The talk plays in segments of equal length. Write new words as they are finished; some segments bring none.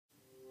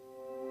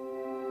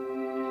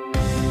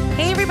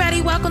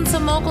everybody. Welcome to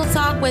Mogul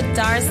Talk with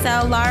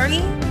Darcel Laurie,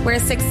 where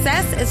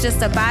success is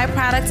just a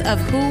byproduct of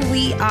who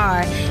we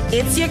are.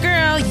 It's your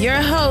girl,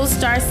 your host,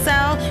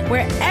 Darcel,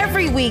 where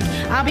every week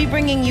I'll be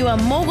bringing you a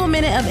Mogul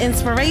Minute of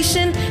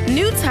inspiration,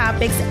 new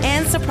topics,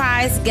 and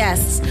surprise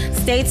guests.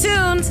 Stay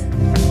tuned.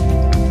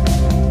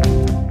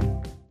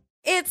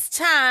 It's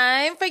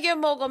time for your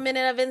Mogul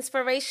Minute of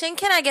inspiration.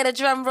 Can I get a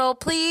drum roll,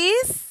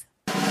 please?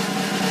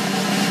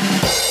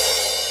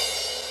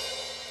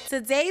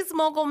 Today's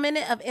Mogul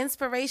Minute of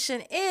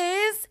inspiration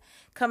is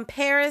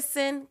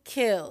comparison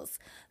kills.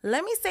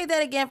 Let me say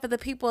that again for the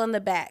people in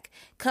the back.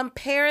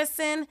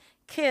 Comparison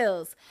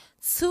kills.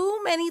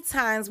 Too many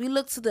times we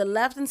look to the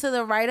left and to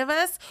the right of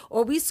us,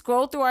 or we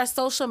scroll through our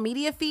social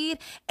media feed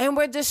and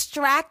we're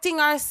distracting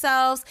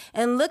ourselves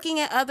and looking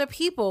at other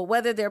people,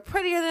 whether they're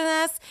prettier than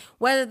us,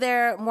 whether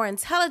they're more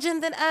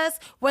intelligent than us,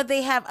 whether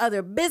they have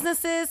other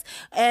businesses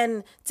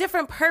and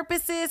different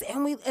purposes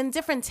and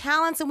different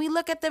talents. And we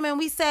look at them and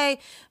we say,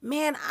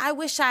 man, I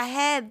wish I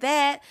had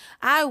that.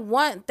 I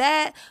want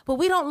that. But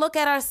we don't look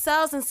at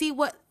ourselves and see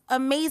what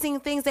amazing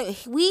things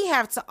that we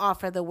have to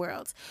offer the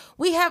world.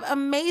 We have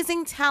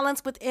amazing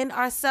talents within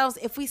ourselves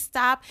if we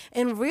stop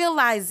and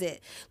realize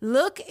it.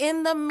 Look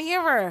in the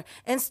mirror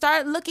and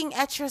start looking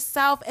at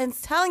yourself and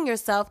telling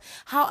yourself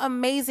how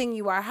amazing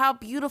you are, how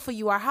beautiful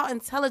you are, how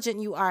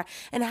intelligent you are,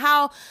 and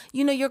how,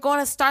 you're going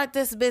to start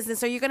this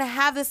business or you're going to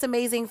have this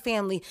amazing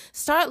family.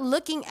 Start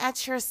looking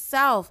at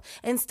yourself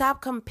and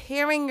stop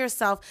comparing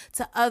yourself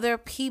to other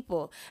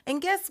people.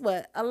 And guess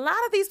what? A lot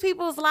of these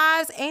people's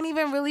lives ain't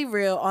even really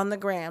real on the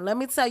gram. Let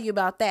me tell you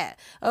about that.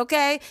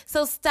 Okay?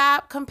 So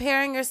stop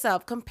comparing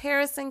yourself.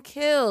 Comparison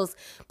kills.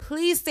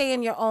 Please stay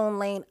in your own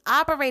lane,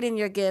 operate in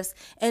your gifts,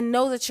 and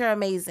know that you're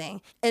amazing.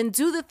 And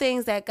do the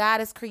things that God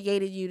has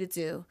created you to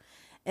do.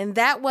 And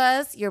that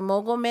was your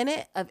Mogul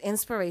Minute of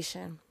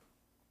Inspiration.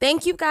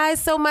 Thank you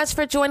guys so much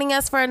for joining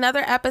us for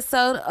another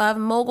episode of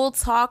Mogul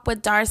Talk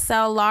with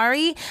Darcel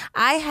Laurie.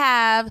 I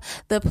have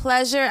the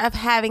pleasure of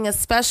having a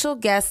special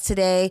guest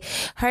today.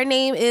 Her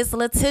name is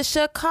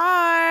Latisha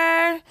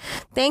Carr.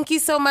 Thank you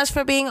so much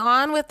for being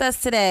on with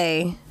us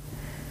today.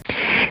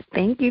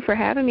 Thank you for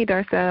having me,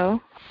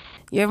 Darcel.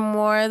 You're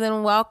more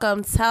than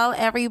welcome. Tell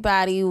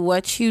everybody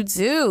what you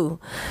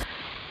do.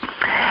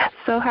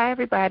 So, hi,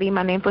 everybody.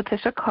 My name is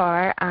Latisha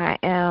Carr. I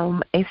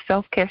am a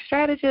self-care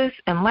strategist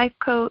and life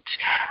coach.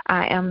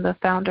 I am the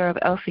founder of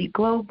LC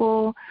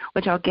Global,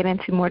 which I'll get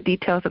into more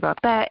details about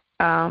that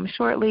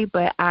shortly.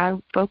 But I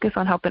focus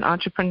on helping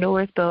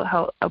entrepreneurs build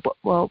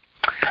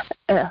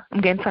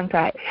I'm getting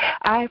tongue-tied.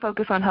 I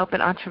focus on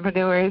helping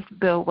entrepreneurs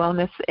build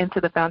wellness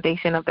into the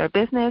foundation of their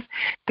business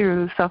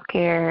through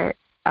self-care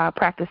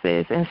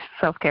practices and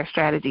self-care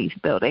strategies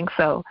building.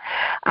 So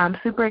I'm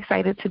super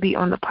excited to be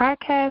on the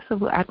podcast.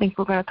 So I think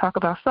we're going to talk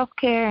about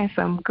self-care and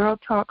some girl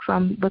talk. So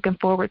I'm looking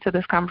forward to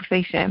this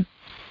conversation.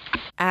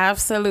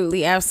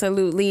 Absolutely.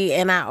 Absolutely.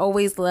 And I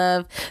always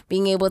love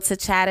being able to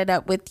chat it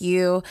up with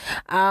you.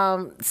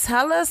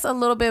 Tell us a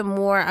little bit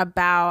more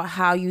about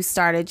how you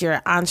started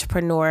your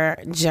entrepreneur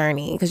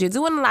journey, because you're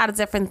doing a lot of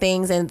different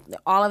things and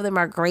all of them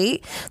are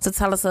great. So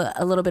tell us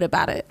a little bit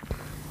about it.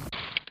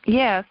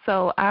 Yeah,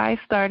 so I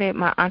started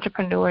my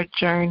entrepreneur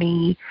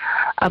journey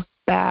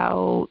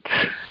about,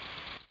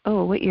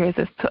 what year is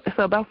this?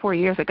 So about 4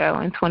 years ago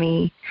in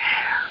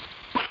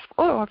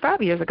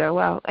 5 years ago,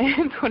 wow,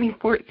 in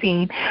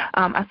 2014,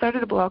 I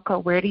started a blog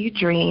called Where Do You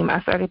Dream?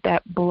 I started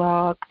that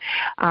blog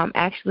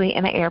actually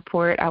in an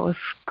airport. I was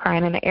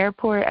crying in the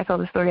airport. I tell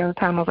the story all the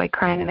time. I was like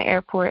crying in the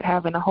airport,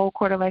 having a whole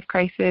quarter-life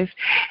crisis,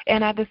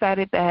 and I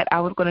decided that I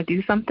was going to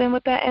do something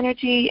with that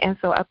energy, and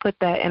so I put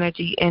that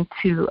energy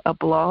into a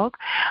blog.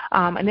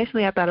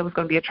 Initially, I thought it was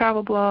going to be a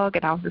travel blog,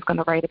 and I was just going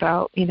to write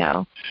about,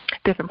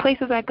 different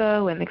places I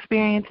go and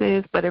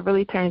experiences, but it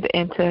really turned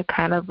into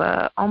kind of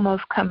a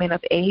almost coming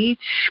of age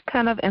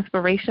kind of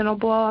inspirational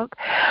blog.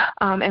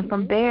 And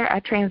from there, I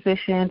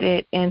transitioned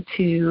it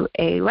into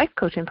a life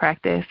coaching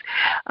practice.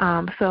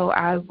 So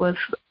I was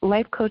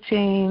life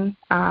coaching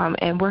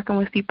and working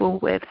with people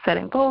with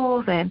setting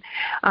goals and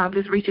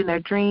just reaching their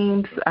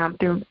dreams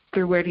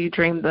through Where Do You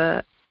Dream,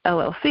 the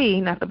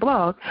LLC, not the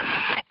blog.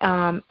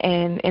 And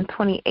in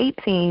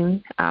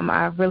 2018,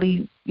 I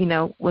really,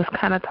 was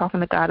kind of talking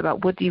to God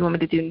about what do you want me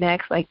to do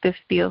next? Like, this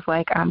feels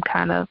like I'm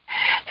kind of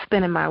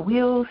spinning my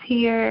wheels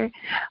here.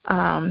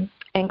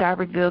 And God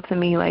revealed to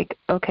me, like,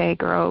 okay,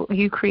 girl,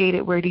 you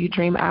created Where Do You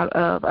Dream out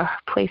of a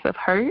place of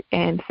hurt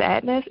and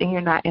sadness, and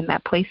you're not in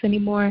that place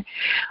anymore.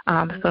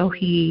 So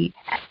he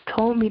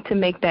told me to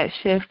make that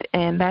shift,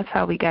 and that's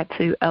how we got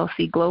to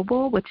LC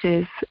Global, which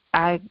is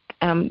I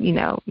am,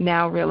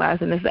 now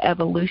realizing is the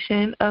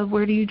evolution of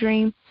Where Do You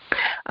Dream.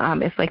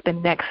 It's like the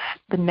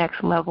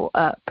next level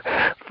up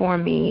for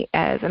me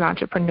as an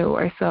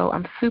entrepreneur. So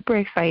I'm super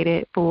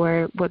excited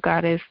for what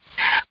God is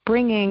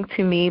bringing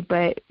to me.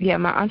 But yeah,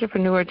 my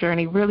entrepreneur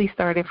journey really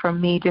started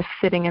from me just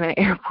sitting in an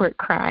airport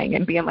crying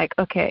and being like,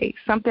 okay,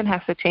 something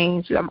has to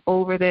change. I'm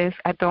over this.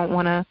 I don't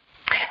want to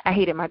I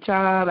hated my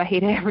job. I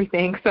hated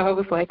everything. So I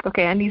was like,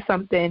 okay, I need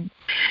something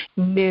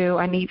new.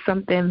 I need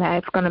something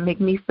that's going to make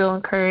me feel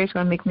encouraged,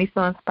 going to make me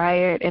feel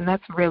inspired. And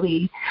that's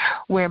really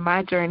where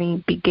my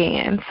journey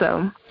began.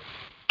 So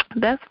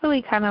that's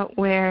really kind of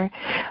where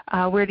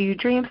Do You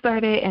Dream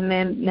started, and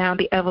then now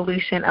the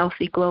evolution,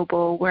 LC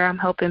Global, where I'm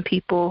helping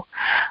people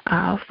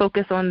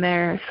focus on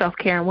their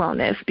self-care and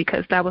wellness,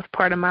 because that was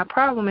part of my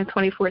problem in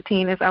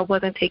 2014 is I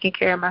wasn't taking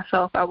care of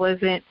myself. I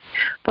wasn't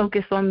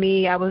focused on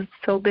me. I was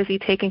so busy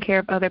taking care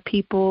of other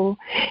people,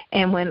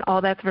 and when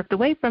all that's ripped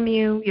away from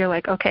you, you're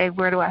like, okay,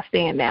 where do I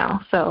stand now?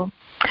 So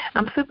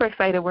I'm super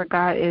excited where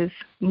God is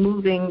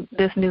moving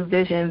this new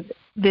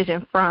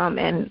vision from,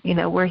 and, you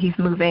know, where he's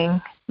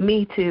moving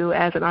me to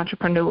as an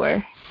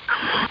entrepreneur.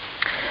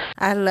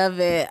 I love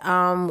it.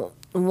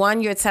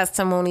 One, your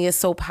testimony is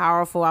so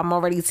powerful. I'm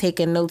already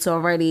taking notes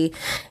already.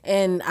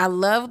 And I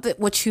loved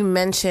what you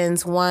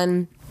mentioned.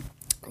 One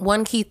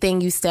key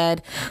thing you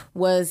said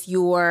was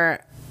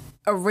your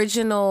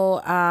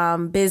original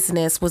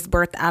business was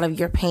birthed out of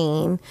your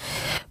pain.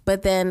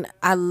 But then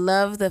I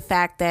love the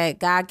fact that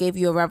God gave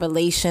you a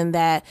revelation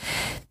that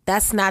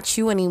that's not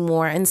you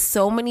anymore. And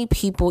so many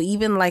people,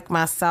 even like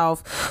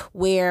myself,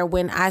 where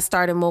when I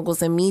started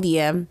Moguls in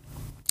Media,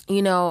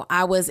 you know,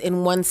 I was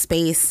in one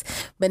space,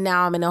 but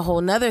now I'm in a whole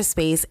nother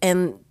space.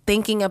 And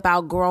thinking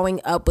about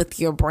growing up with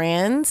your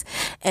brand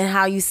and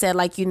how you said,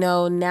 like, you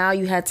know, now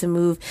you had to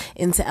move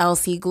into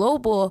LC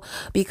Global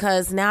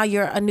because now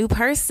you're a new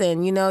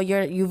person, you know,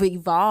 you've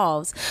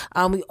evolved.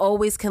 We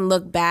always can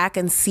look back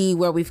and see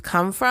where we've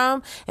come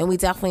from. And we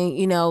definitely,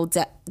 you know,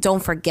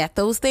 don't forget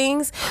those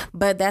things.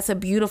 But that's a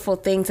beautiful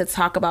thing to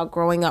talk about,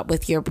 growing up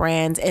with your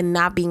brand and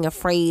not being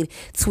afraid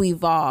to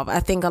evolve. I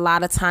think a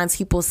lot of times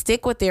people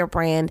stick with their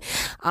brand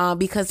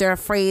because they're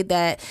afraid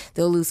that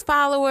they'll lose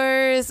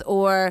followers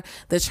or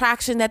the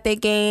traction that they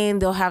gain,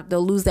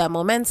 they'll lose that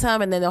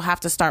momentum, and then they'll have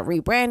to start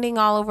rebranding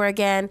all over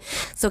again.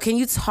 So can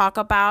you talk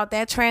about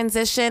that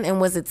transition, and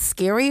was it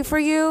scary for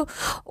you,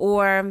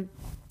 or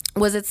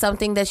was it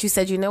something that you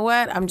said, you know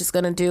what, I'm just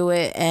going to do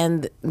it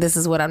and this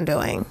is what I'm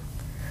doing?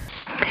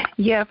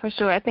 Yeah, for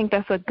sure. I think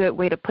that's a good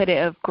way to put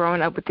it, of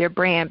growing up with your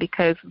brand,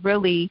 because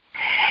really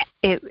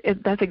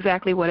that's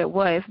exactly what it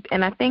was.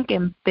 And I think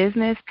in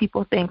business,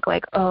 people think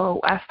like, oh,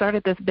 I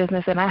started this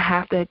business and I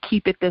have to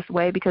keep it this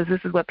way because this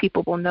is what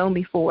people will know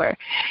me for.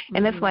 Mm-hmm.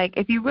 And it's like,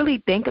 if you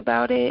really think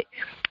about it,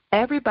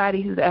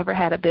 everybody who's ever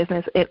had a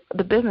business,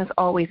 the business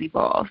always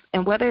evolves.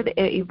 And whether it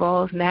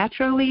evolves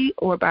naturally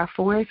or by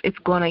force, it's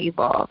going to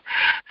evolve.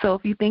 So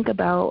if you think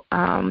about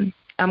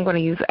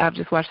I've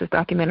just watched this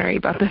documentary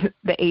about the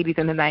 80s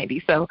and the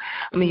 90s, so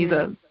I'm going to use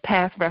a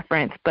past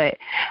reference, but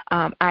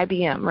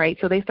IBM, right?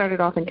 So they started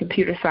off in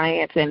computer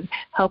science and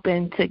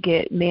helping to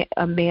get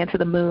a man to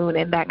the moon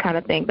and that kind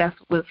of thing. That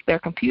was their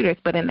computers.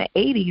 But in the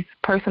 80s,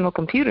 personal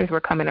computers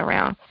were coming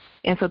around.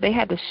 And so they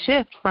had to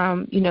shift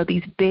from, you know,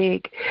 these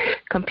big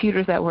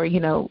computers that were, you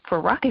know, for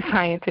rocket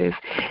scientists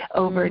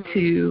over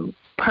to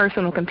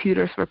personal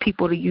computers for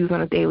people to use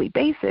on a daily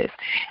basis.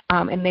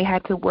 And they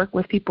had to work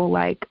with people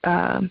like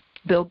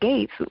Bill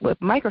Gates with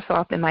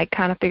Microsoft and like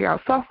kind of figure out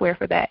software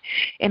for that.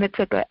 And it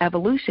took an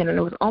evolution, and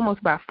it was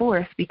almost by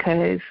force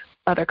because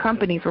other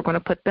companies were going to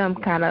put them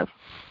kind of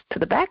to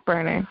the back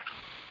burner.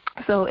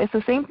 So it's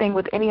the same thing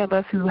with any of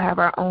us who have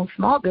our own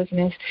small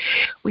business.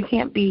 We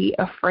can't be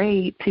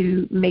afraid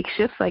to make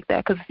shifts like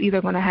that because it's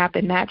either going to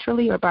happen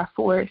naturally or by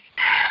force.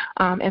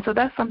 And so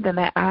that's something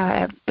that I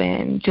have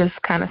been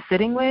just kind of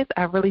sitting with.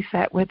 I really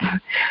sat with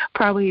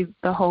probably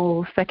the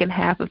whole second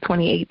half of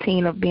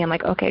 2018 of being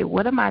like, okay,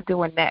 what am I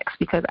doing next?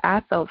 Because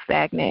I felt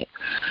stagnant,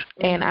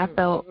 and I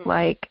felt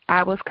like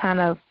I was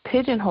kind of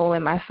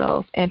pigeonholing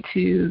myself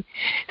into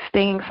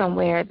staying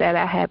somewhere that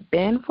I had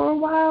been for a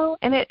while.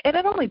 And it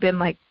had only been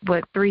like,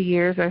 3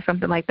 years or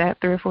something like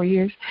that, 3 or 4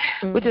 years,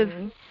 which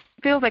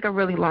feels like a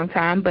really long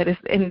time, but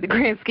it's, in the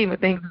grand scheme of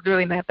things, it's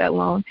really not that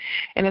long.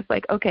 And it's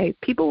like, okay,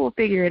 people will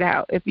figure it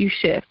out if you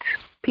shift.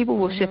 People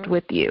will shift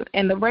with you,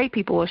 and the right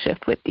people will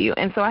shift with you.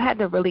 And so I had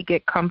to really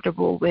get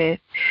comfortable with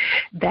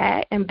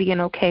that and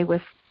being okay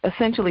with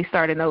essentially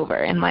starting over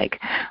and like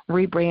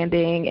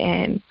rebranding.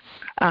 And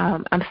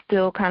I'm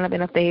still kind of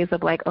in a phase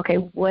of like, okay,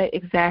 what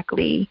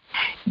exactly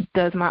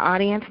does my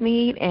audience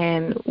need,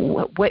 and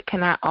what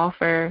can I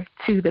offer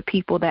to the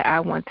people that I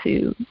want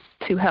to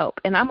help?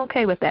 And I'm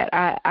okay with that.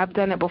 I've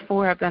done it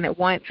before. I've done it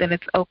once, and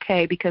it's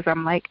okay because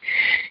I'm like,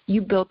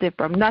 you built it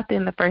from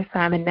nothing the first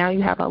time, and now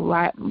you have a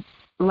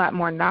lot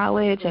more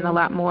knowledge and a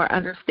lot more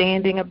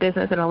understanding of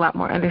business and a lot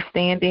more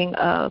understanding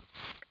of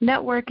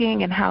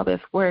networking and how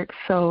this works.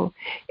 So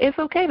it's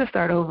okay to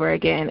start over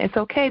again. It's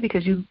okay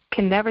because you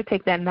can never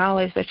take that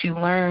knowledge that you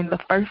learned the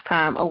first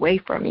time away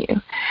from you.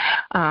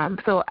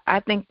 So I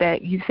think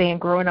that you saying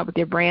growing up with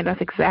your brand, that's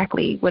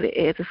exactly what it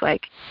is. It's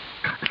like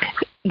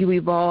you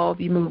evolve,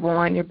 you move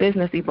on, your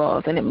business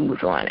evolves, and it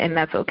moves on, and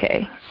that's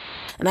okay.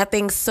 And I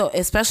think so,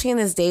 especially in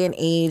this day and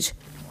age,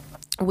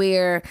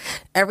 where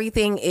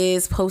everything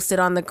is posted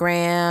on the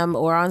gram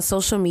or on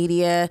social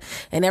media,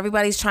 and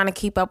everybody's trying to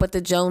keep up with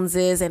the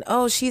Joneses, and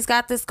oh, she's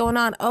got this going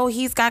on, oh,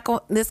 he's got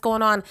this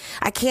going on,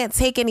 I can't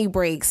take any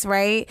breaks,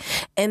 right?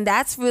 And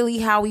that's really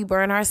how we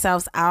burn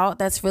ourselves out.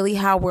 That's really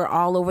how we're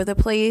all over the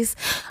place.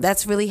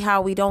 That's really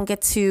how we don't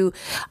get to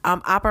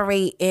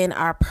operate in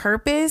our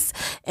purpose.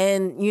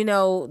 And you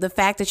know, the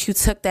fact that you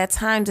took that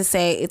time to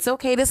say it's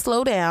okay to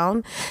slow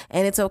down,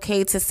 and it's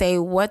okay to say,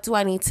 what do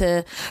I need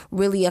to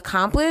really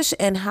accomplish,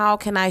 and how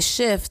can I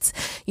shift,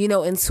 you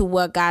know, into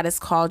what God has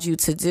called you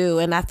to do.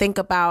 And I think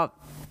about,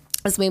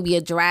 this may be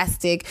a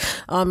drastic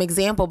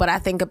example, but I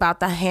think about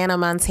the Hannah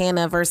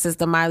Montana versus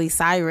the Miley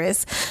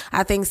Cyrus.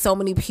 I think so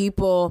many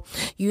people,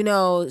 you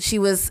know, she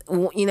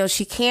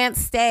can't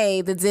stay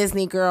the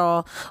Disney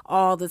girl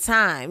all the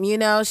time. You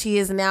know, she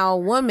is now a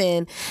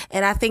woman.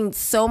 And I think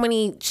so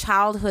many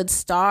childhood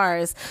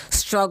stars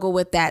struggle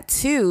with that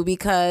too,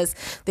 because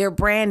their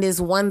brand is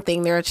one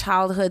thing. They're a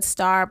childhood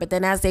star, but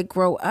then as they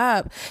grow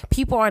up,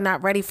 people are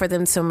not ready for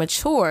them to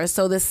mature.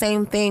 So the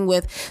same thing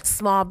with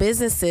small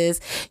businesses,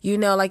 you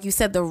know, like you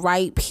said, the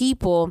right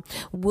people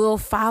will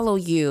follow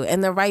you,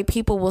 and the right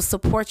people will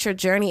support your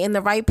journey, and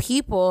the right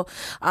people,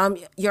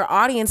 your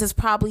audience is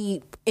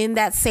probably in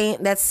that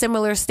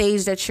similar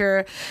stage that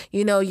you're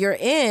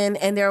in,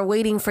 and they're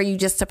waiting for you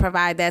just to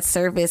provide that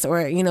service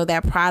or, you know,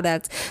 that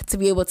product to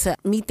be able to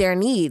meet their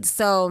needs.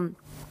 So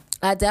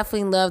I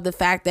definitely love the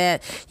fact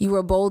that you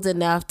were bold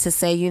enough to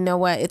say, you know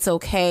what, it's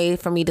okay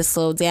for me to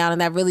slow down.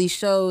 And that really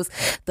shows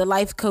the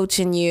life coach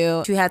in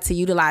you. You had to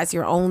utilize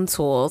your own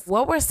tools.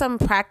 What were some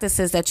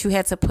practices that you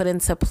had to put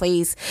into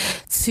place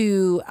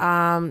to,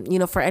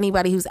 for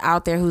anybody who's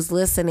out there, who's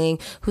listening,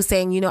 who's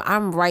saying, you know,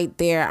 I'm right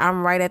there.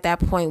 I'm right at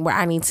that point where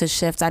I need to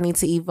shift. I need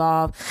to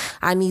evolve.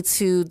 I need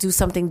to do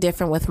something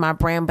different with my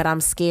brand, but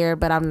I'm scared,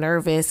 but I'm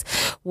nervous.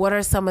 What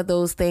are some of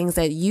those things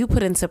that you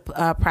put into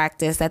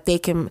practice that they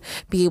can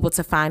be able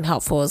to find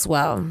helpful as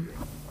well?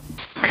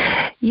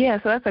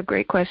 Yeah, so that's a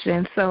great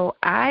question. So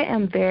I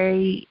am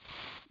very,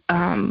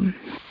 I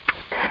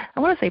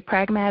want to say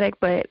pragmatic,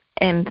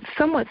 and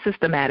somewhat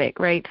systematic,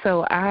 right?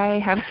 So I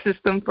have a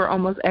system for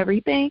almost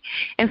everything,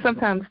 and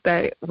sometimes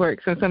that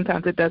works and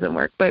sometimes it doesn't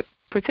work. But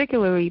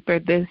particularly for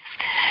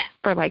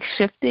like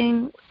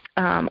shifting,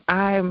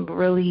 I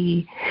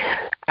really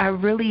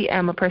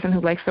am a person who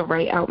likes to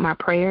write out my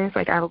prayers.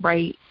 Like I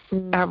write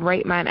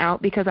mine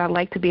out because I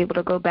like to be able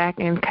to go back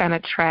and kind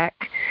of track,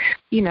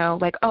 you know,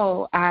 like,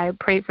 oh, I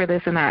prayed for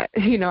this and I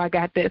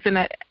got this. And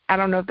I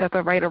don't know if that's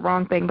a right or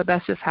wrong thing, but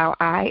that's just how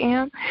I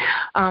am.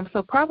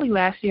 So probably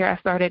last year I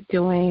started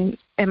doing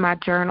in my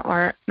journal,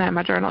 or not in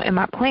my journal, in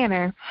my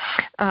planner,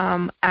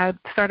 I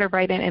started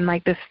writing in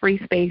like this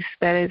free space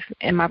that is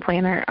in my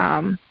planner.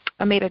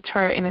 I made a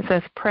chart and it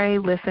says pray,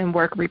 listen,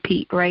 work,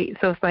 repeat, right?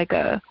 So it's like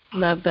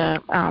love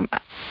that.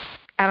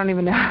 I don't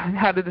even know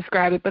how to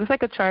describe it, but it's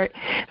like a chart.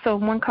 So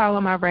in one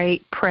column I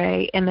write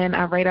pray, and then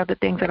I write out the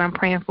things that I'm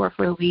praying for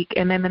the week.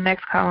 And then the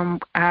next column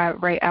I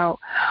write out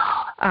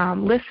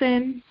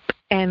listen,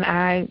 and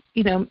I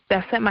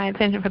set my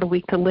intention for the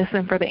week to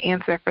listen for the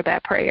answer for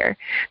that prayer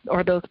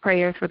or those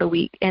prayers for the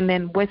week. And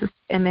then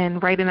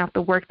writing out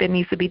the work that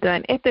needs to be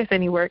done, if there's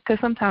any work,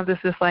 because sometimes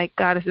it's just like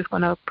God is just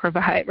going to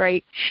provide,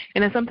 right?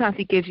 And then sometimes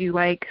he gives you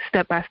like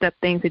step-by-step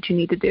things that you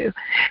need to do.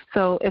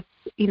 So if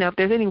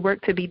there's any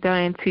work to be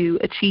done to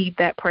achieve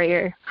that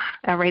prayer,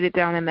 I write it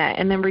down in that.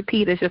 And then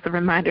repeat is just a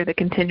reminder to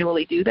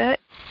continually do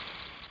that.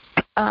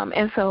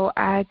 And so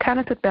I kind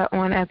of took that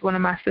on as one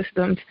of my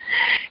systems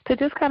to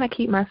just kind of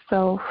keep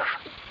myself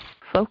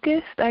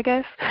focused, I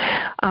guess,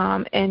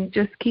 and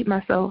just keep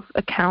myself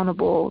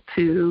accountable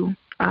to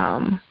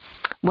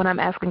what I'm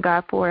asking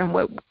God for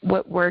and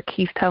what work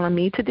he's telling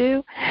me to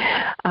do.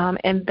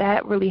 And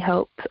that really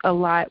helped a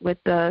lot with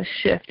the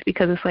shift,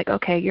 because it's like,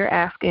 okay, you're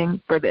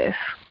asking for this.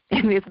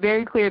 And it's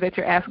very clear that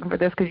you're asking for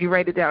this because you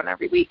write it down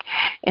every week.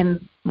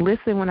 And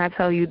listen when I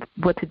tell you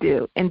what to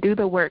do, and do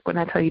the work when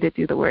I tell you to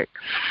do the work.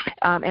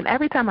 And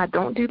every time I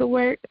don't do the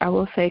work, I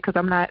will say, because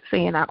I'm not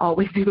saying I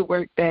always do the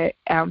work that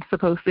I'm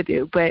supposed to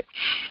do, but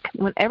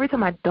every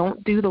time I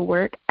don't do the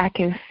work, I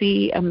can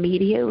see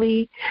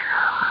immediately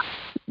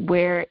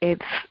where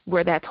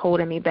that's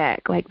holding me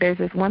back. Like there's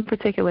this one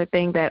particular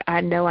thing that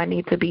I know I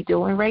need to be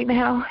doing right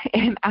now,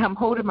 and I'm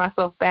holding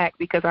myself back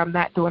because I'm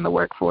not doing the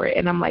work for it.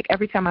 And I'm like,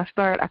 every time I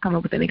start, I come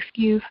up with an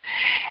excuse,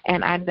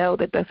 and I know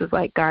that this is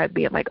like God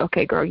being like,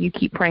 okay, girl, you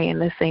keep praying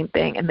the same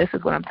thing, and this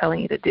is what I'm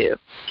telling you to do.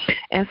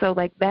 And so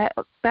like that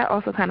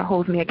also kind of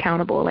holds me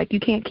accountable. Like you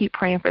can't keep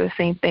praying for the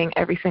same thing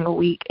every single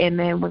week, and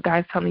then when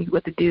God's telling you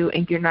what to do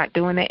and you're not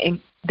doing it, and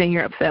then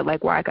you're upset,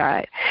 like, why,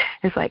 God?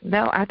 It's like,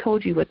 no, I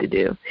told you what to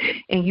do,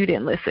 and you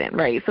didn't listen,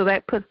 right? So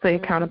that puts the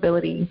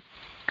accountability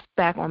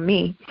back on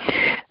me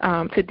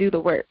to do the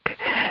work.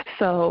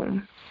 So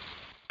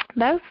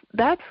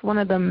that's one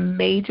of the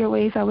major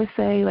ways I would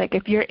say, like,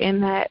 if you're in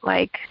that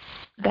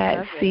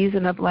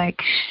season of, like,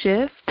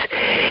 shift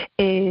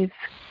is,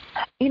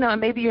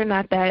 and maybe you're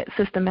not that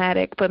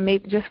systematic, but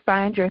maybe just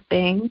find your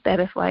thing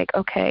that is like,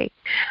 okay,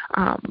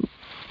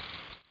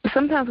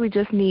 sometimes we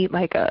just need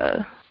like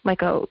a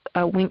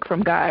a wink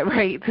from God,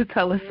 right, to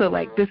tell us, so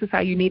like, this is how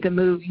you need to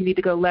move. You need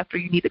to go left or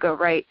you need to go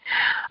right.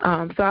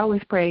 So I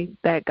always pray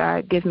that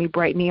God gives me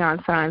bright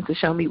neon signs to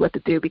show me what to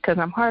do, because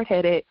I'm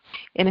hard-headed,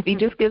 and if he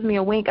just gives me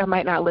a wink, I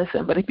might not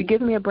listen. But if he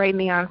gives me a bright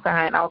neon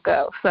sign, I'll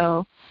go.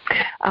 So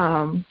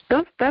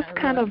that's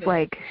kind of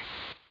like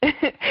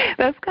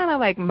that's kind of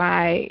like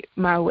my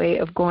way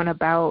of going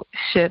about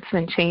shifts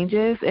and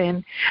changes.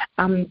 And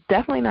I'm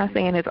definitely not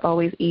saying it's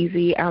always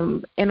easy.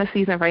 I'm in a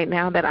season right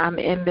now that I'm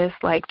in this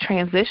like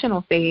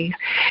transitional phase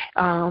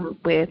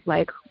with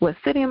like, what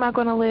city am I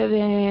going to live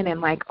in,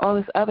 and like all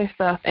this other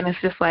stuff. And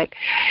it's just like,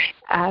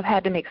 I've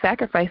had to make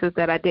sacrifices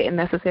that I didn't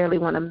necessarily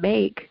want to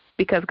make,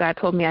 because God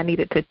told me I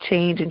needed to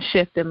change and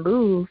shift and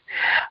move.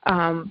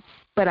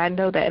 But I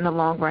know that in the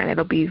long run,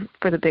 it'll be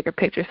for the bigger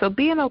picture. So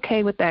being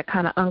okay with that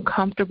kind of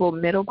uncomfortable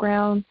middle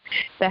ground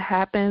that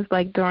happens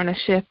like during a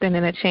shift and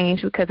in a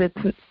change, because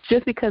it's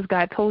just because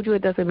God told you,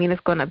 it doesn't mean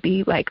it's going to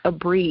be like a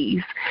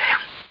breeze.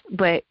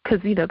 But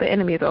because, you know, the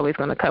enemy is always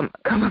going to come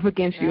up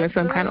against you in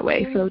some kind of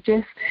way. So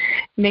just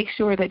make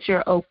sure that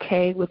you're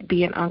okay with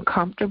being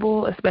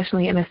uncomfortable,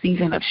 especially in a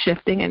season of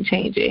shifting and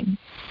changing.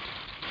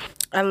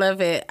 I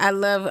love it. I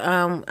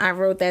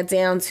wrote that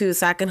down too,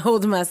 so I can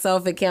hold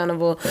myself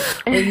accountable.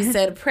 When you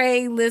said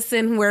pray,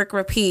 listen, work,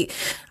 repeat.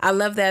 I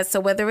love that. So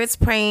whether it's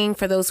praying,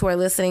 for those who are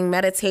listening,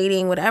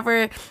 meditating,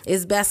 whatever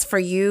is best for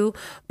you,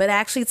 but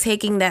actually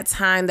taking that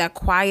time, that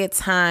quiet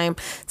time,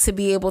 to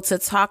be able to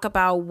talk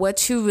about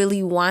what you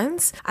really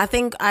want. I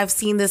think I've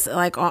seen this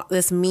like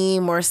this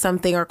meme or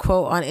something or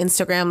quote on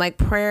Instagram, like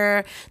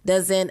prayer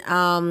doesn't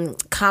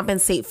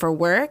compensate for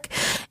work.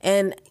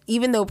 And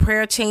even though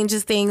prayer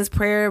changes things,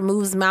 prayer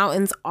moves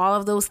mountains, all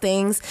of those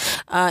things,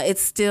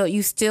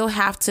 you still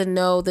have to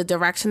know the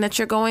direction that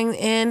you're going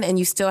in, and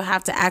you still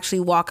have to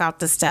actually walk out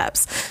the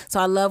steps. So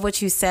I love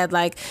what you said,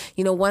 like,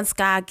 you know, once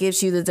God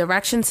gives you the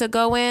direction to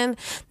go in,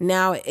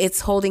 now it's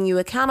holding you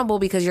accountable,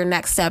 because your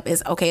next step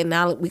is, okay,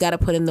 now we got to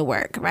put in the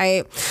work,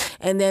 right?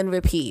 And then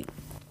repeat.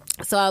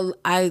 So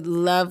I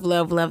love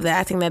that.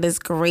 I think that is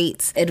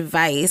great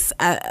advice.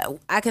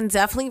 I can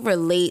definitely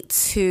relate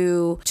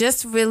to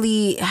just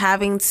really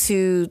having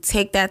to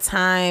take that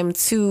time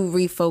to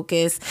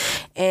refocus.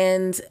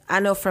 And I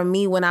know for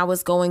me, when I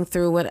was going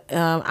through what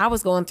I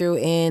was going through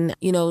in,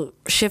 you know,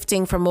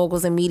 shifting from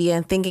Moguls and media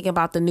and thinking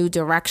about the new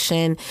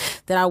direction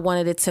that I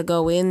wanted it to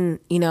go in,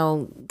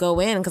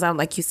 because I'm,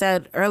 like you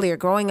said earlier,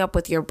 growing up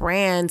with your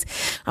brand,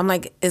 I'm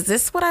like, is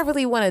this what I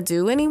really want to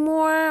do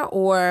anymore?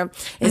 Or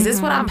is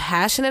this what I'm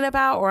passionate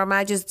about, or am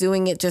I just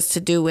doing it just to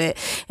do it?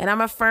 And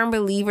I'm a firm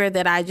believer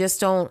that I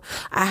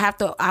have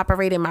to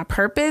operate in my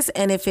purpose.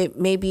 And if it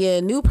may be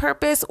a new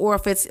purpose, or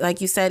if it's,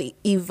 like you said,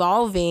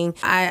 evolving,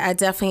 I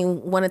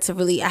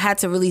definitely I had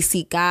to really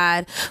seek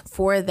God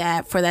for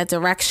that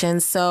direction.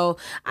 So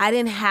I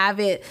didn't have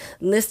it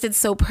listed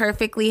so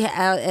perfectly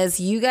as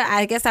you guys.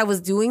 I guess I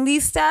was doing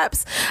these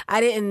steps. I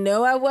didn't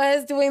know I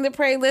was doing the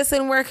pray,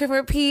 listen, work, and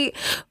repeat,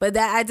 but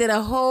that I did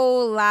a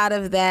whole lot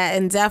of that,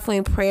 and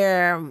definitely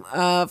prayer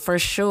for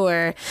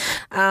sure.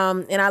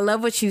 And I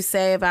love what you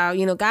say about,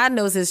 God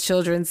knows his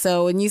children.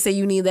 So when you say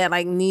you need that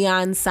like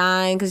neon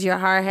sign because you're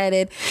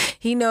hard-headed,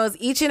 he knows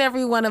each and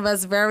every one of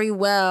us very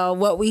well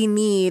what we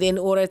need in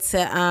order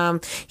to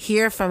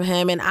hear from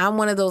him. And I'm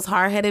one of those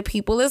hard-headed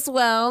people as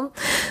well.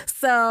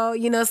 So,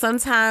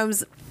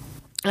 sometimes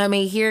I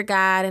may hear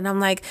God and I'm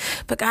like,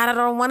 but God, I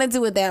don't want to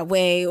do it that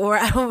way. Or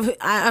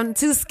I'm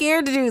too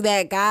scared to do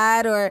that,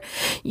 God. Or,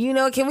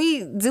 can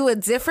we do a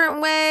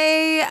different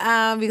way?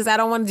 Because I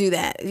don't want to do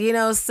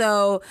that,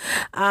 So,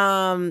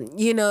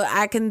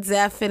 I can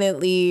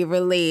definitely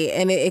relate.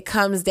 And it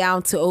comes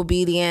down to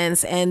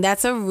obedience. And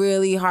that's a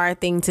really hard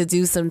thing to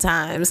do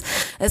sometimes,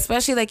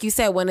 especially like you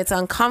said, when it's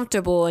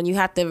uncomfortable and you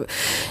have to.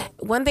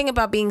 One thing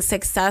about being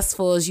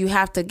successful is you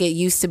have to get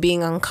used to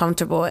being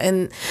uncomfortable.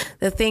 And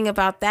the thing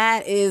about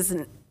that is,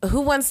 who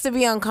wants to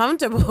be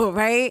uncomfortable,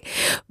 right?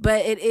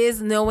 But it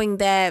is knowing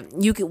that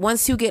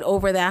once you get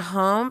over that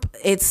hump,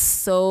 it's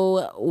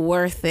so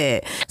worth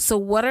it. So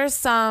what are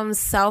some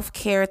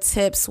self-care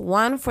tips?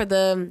 One for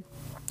the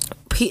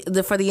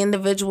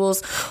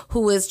individuals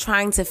who is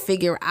trying to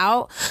figure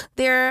out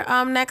their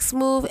next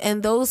move,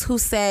 and those who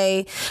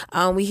say,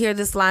 we hear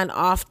this line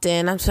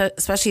often,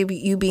 especially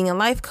you being a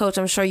life coach,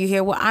 I'm sure you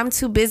hear, well, I'm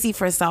too busy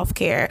for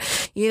self-care,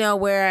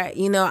 where,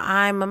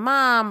 I'm a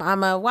mom,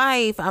 I'm a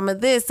wife, I'm a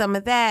this, I'm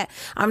a that,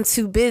 I'm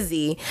too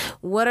busy.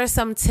 What are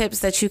some tips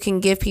that you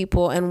can give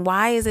people, and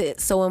why is it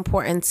so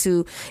important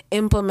to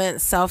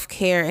implement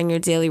self-care in your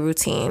daily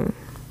routine?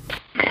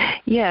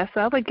 Yeah,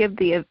 so I would give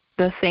the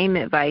same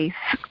advice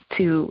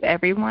to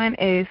everyone,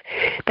 is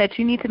that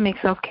you need to make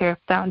self-care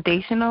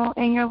foundational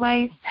in your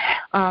life,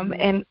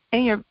 and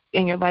in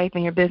your life,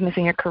 in your business,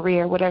 in your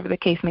career, whatever the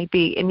case may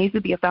be. It needs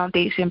to be a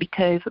foundation,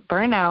 because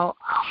burnout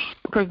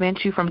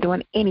prevents you from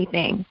doing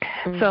anything.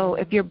 Mm-hmm. So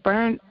if you're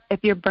if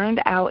you're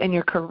burned out in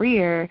your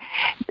career,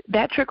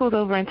 that trickles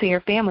over into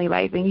your family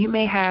life. And you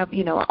may have,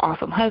 an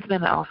awesome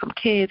husband and awesome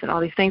kids and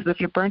all these things, but if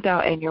you're burnt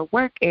out in your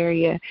work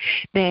area,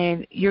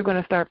 then you're going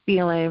to start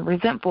feeling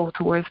resentful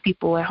towards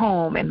people at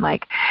home. And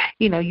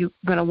you're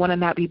going to want to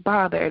not be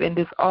bothered. And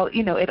this all,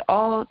 it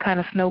all kind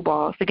of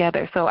snowballs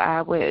together. So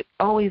I would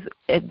always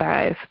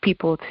advise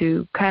people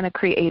to kind of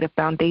create a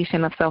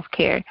foundation of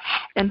self-care.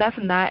 And that's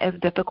not as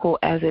difficult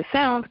as it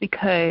sounds,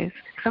 because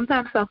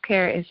sometimes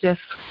self-care is just,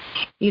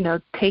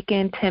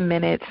 taking 10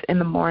 minutes in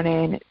the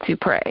morning to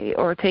pray,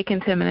 or taking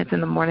 10 minutes in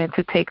the morning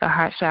to take a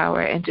hot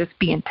shower and just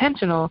be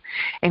intentional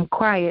and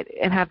quiet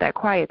and have that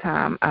quiet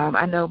time.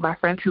 I know my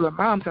friends who are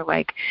moms are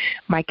like,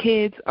 my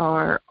kids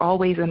are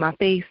always in my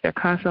face. They're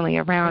constantly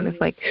around.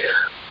 It's like,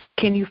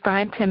 can you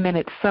find 10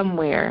 minutes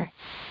somewhere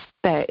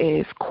that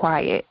is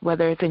quiet,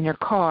 whether it's in your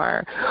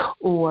car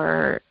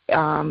or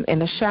in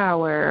the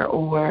shower,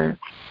 or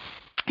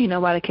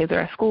while the kids are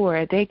at school or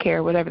at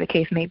daycare, whatever the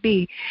case may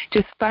be,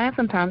 just find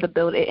some time to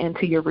build it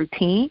into your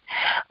routine.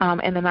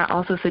 And then I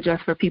also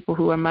suggest for people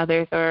who are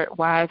mothers or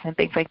wives and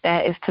things like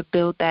that is to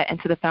build that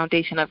into the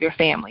foundation of your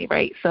family,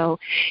 right? So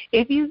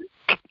if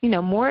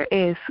more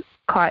is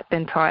caught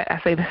than taught. I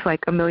say this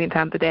like a million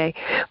times a day,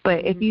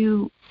 but if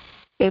you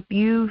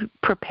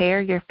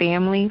prepare your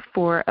family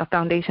for a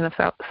foundation of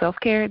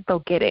self-care, they'll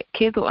get it.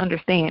 Kids will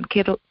understand.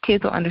 Kids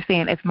will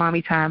understand it's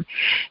mommy time.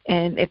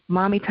 And if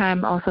mommy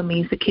time also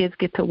means the kids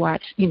get to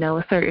watch,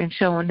 a certain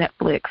show on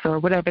Netflix or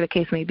whatever the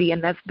case may be,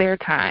 and that's their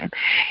time,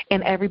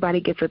 and everybody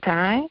gets a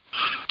time,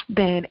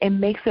 then it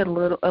makes it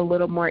a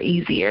little more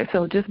easier.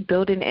 So just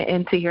building it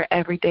into your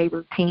everyday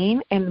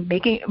routine and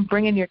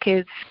bringing your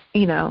kids,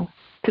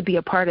 to be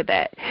a part of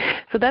that.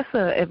 So that's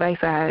the advice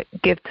I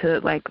give to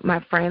my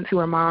friends who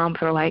are moms,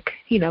 or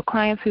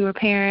clients who are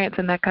parents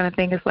and that kind of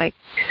thing. Is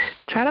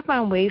try to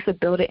find ways to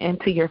build it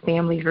into your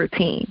family's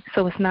routine.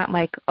 So it's not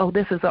like, oh,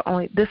 this is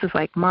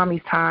like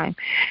mommy's time.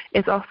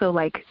 It's also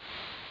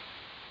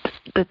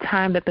the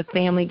time that the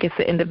family gets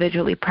to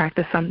individually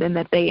practice something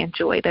that they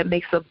enjoy, that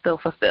makes them feel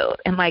fulfilled.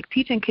 And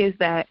teaching kids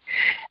that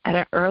at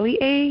an early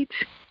age,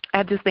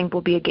 I just think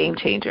will be a game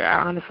changer.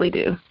 I honestly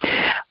do.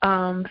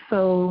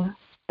 So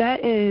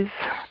that is,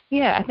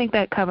 I think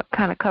that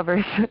kind of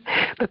covers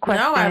the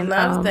question. No, I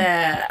love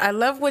that. I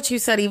love what you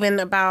said, even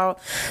about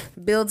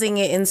building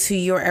it into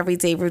your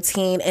everyday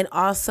routine. And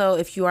also,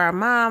 if you are a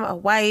mom, a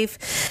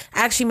wife,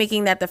 actually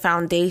making that the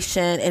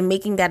foundation and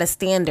making that a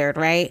standard,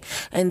 right?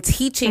 And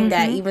teaching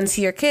that even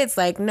to your kids,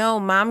 no,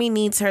 mommy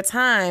needs her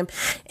time.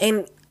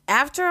 And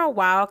after a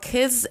while,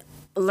 kids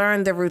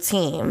learn the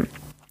routine.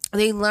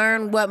 They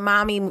learn what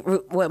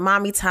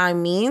mommy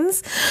time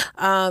means.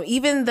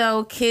 Even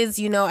though kids,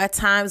 at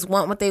times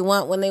want what they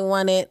want when they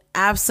want it,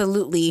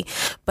 absolutely.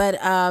 But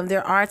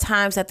there are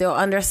times that they'll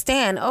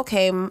understand,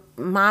 okay,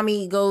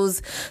 mommy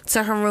goes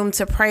to her room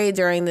to pray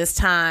during this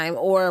time,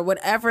 or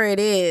whatever it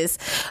is.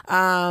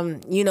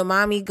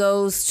 Mommy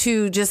goes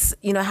to just,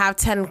 have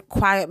 10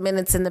 quiet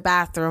minutes in the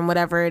bathroom,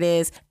 whatever it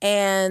is.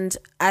 And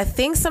I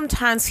think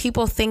sometimes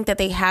people think that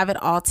they have it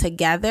all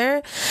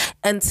together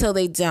until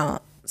they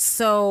don't.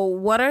 So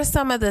what are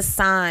some of the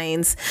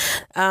signs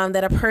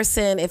that a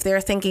person, if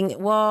they're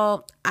thinking,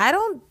 well, I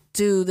don't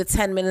do the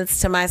 10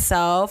 minutes to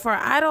myself, or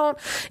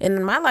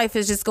and my life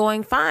is just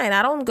going fine.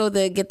 I don't go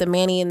to get the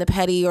mani and the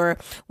pedi or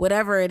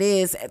whatever it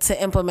is to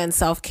implement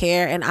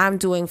self-care, and I'm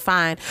doing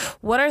fine.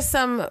 What are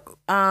some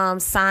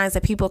signs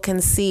that people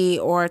can see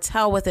or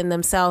tell within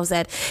themselves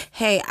that,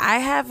 hey,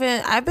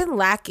 I've been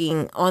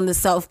lacking on the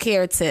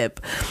self-care tip?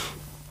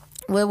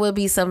 What would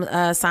be some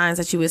signs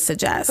that you would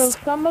suggest? So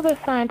some of the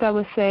signs I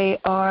would say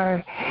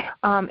are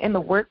in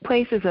the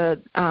workplace is a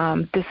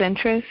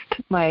disinterest,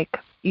 like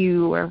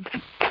you are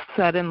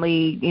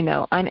suddenly,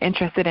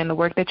 uninterested in the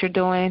work that you're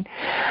doing,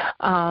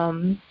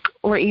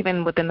 or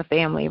even within the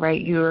family,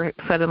 right? You're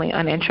suddenly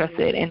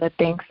uninterested in the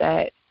things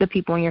that the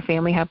people in your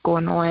family have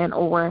going on,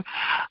 or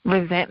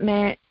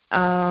resentment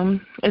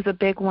is a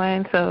big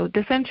one. So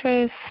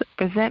disinterest,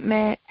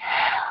 resentment.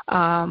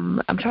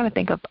 I'm trying to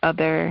think of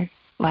other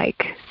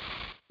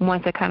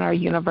ones that kind of are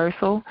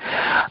universal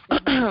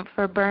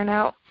for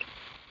burnout.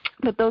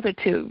 But those are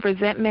two.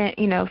 Resentment,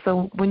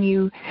 so when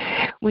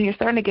you're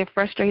starting to get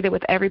frustrated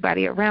with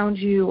everybody around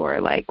you,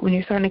 or when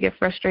you're starting to get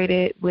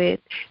frustrated with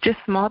just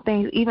small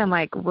things, even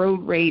road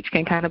rage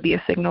can kind of be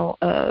a signal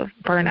of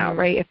burnout,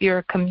 right? If you're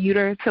a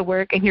commuter to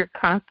work and you're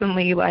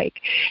constantly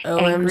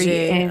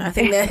angry and I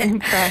think that in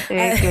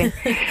traffic.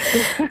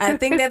 I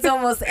think that's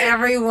almost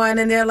everyone,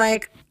 and they're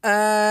like,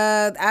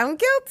 I'm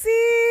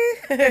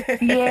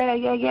guilty.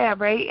 Yeah,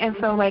 right? And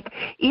so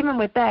even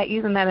with that,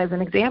 using that as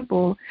an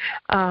example,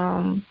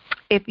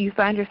 if you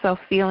find yourself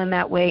feeling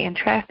that way in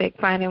traffic,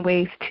 finding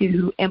ways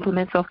to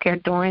implement self-care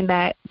during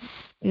that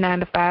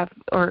 9 to 5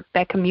 or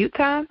that commute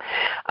time,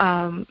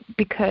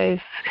 because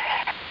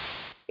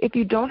if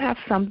you don't have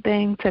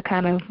something to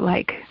kind of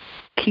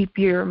keep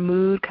your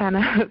mood kind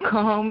of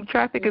calm,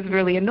 traffic is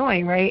really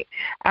annoying, right?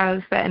 I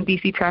was sat in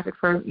DC traffic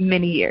for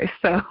many years,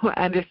 so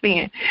I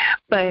understand.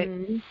 But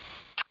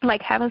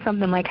like having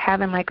something like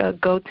having like a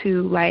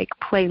go-to like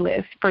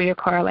playlist for your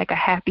car, like a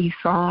happy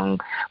song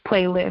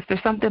playlist or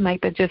something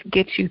like that just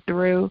gets you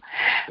through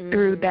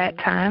that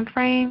time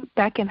frame,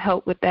 that can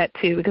help with that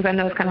too. Because I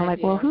know it's kind of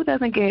like, well, who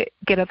doesn't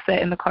get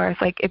upset in the car?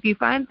 It's like if you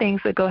find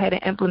things to go ahead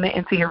and implement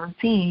into your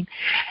routine,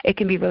 it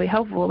can be really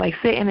helpful. Like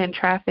sitting in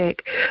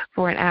traffic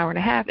for an hour and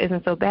a half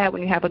isn't so bad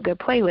when you have a good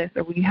playlist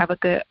or when you have a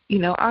good,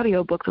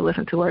 audio book to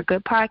listen to or a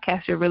good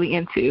podcast you're really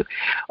into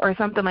or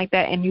something like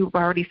that, and you've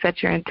already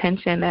set your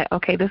intention that,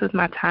 okay, this is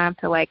my time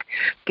to like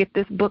get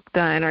this book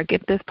done or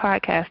get this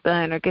podcast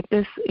done or get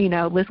this,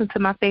 listen to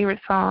my favorite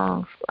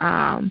songs,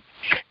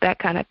 that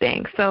kind of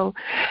thing. So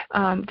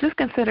just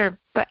consider,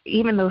 but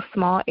even those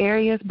small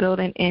areas,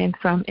 building in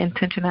some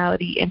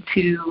intentionality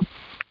into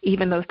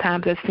even those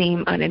times that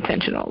seem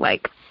unintentional,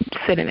 like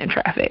sitting in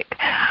traffic.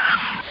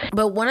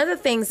 But one of the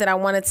things that I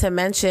wanted to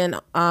mention,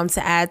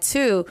 to add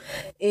too,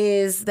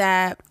 is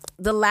that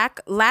the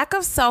lack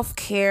of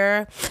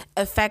self-care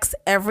affects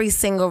every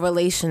single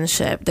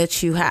relationship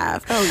that you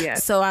have. Oh, yeah.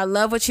 So I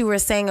love what you were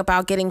saying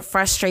about getting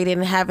frustrated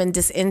and having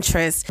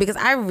disinterest, because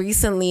I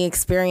recently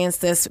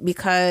experienced this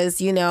because,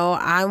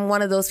 I'm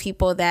one of those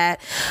people that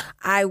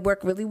I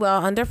work really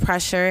well under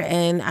pressure,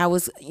 and I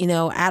was,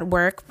 at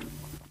work.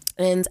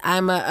 And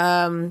I'm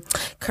a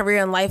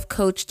career and life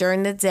coach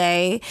during the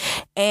day.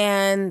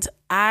 And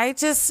I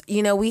just,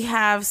 we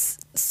have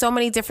so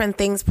many different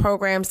things,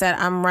 programs that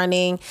I'm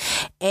running.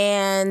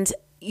 And,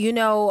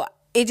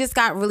 it just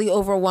got really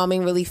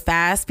overwhelming really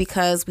fast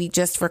because we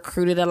just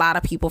recruited a lot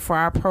of people for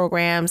our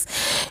programs.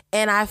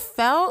 And I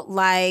felt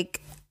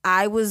like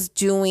I was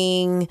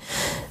doing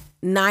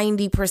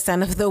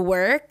 90% of the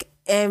work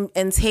and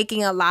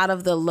taking a lot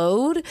of the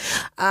load,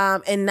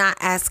 and not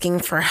asking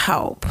for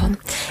help.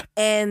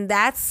 And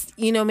that's,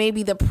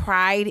 maybe the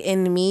pride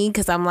in me,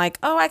 because I'm like,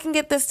 oh, I can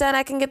get this done.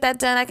 I can get that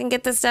done. I can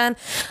get this done.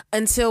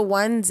 Until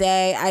one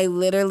day I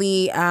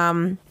literally,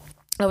 I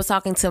was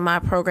talking to my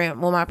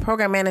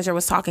program manager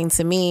was talking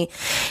to me,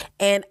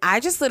 and I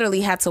just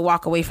literally had to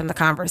walk away from the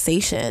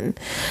conversation.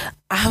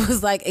 I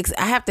was like,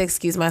 I have to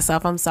excuse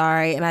myself. I'm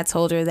sorry. And I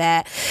told her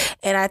that.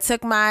 And I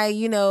took my,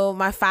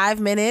 my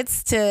 5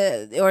 minutes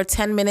or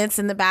 10 minutes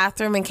in the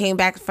bathroom and came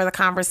back for the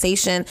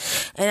conversation.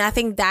 And I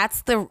think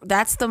that's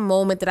the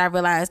moment that I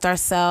realized,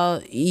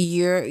 Darcel,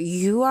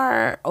 you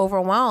are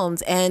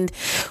overwhelmed. And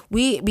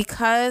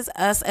because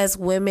us as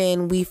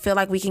women, we feel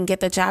like we can get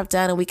the job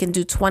done and we can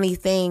do 20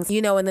 things,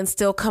 and then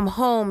still come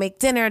home, make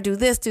dinner, do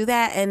this, do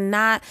that,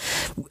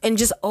 and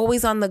just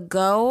always on the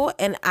go.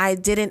 And I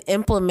didn't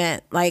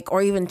implement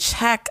or even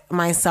check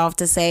myself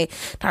to say,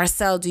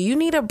 Darcel, do you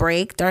need a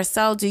break?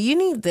 Darcel, do you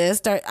need this?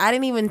 I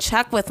didn't even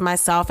check with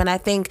myself. And I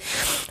think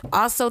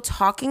also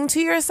talking to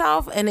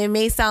yourself, and it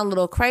may sound a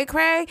little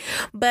cray-cray,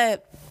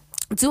 but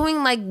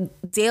doing like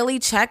daily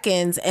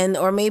check-ins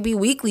or maybe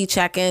weekly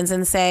check-ins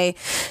and say,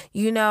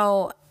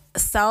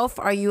 self,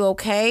 are you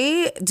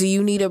okay? Do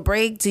you need a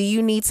break? Do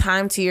you need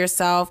time to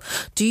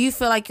yourself? Do you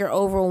feel like you're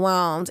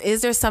overwhelmed?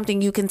 Is there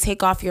something you can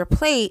take off your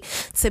plate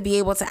to be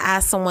able to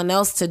ask someone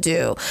else to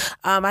do?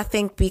 I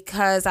think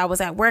because I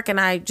was at work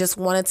and I just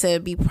wanted to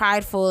be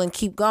prideful and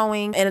keep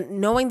going, and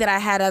knowing that I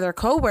had other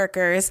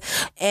coworkers,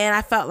 and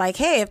I felt like,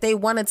 hey, if they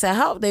wanted to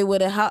help, they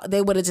would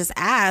have just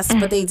asked,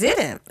 but they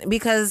didn't,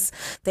 because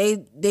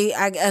they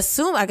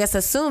assumed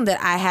that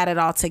I had it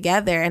all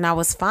together and I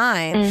was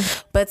fine.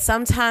 But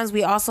sometimes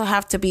we also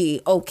have to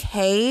be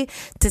okay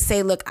to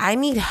say, look, I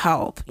need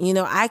help.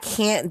 I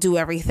can't do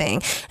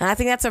everything. And I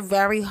think that's a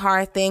very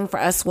hard thing for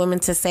us women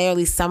to say, or at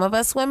least some of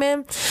us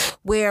women,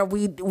 where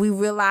we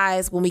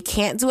realize when we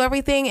can't do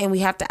everything and we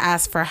have to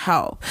ask for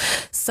help.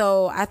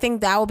 So I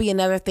think that will be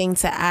another thing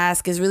to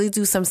ask, is really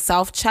do some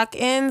self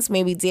check-ins,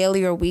 maybe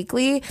daily or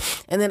weekly.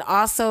 And then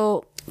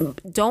also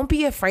don't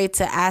be afraid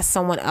to ask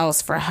someone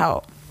else for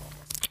help.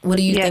 What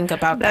do you think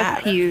about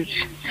that? That's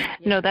huge.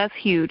 No, that's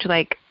huge.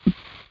 Like,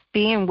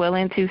 being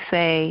willing to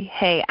say,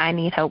 hey, I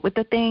need help with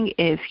the thing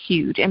is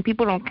huge. And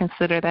people don't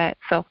consider that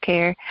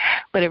self-care,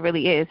 but it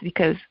really is,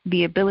 because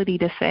the ability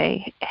to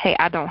say, hey,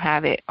 I don't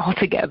have it all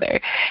together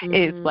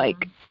is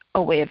like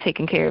a way of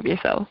taking care of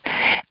yourself.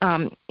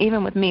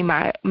 Even with me,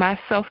 my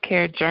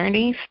self-care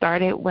journey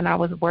started when I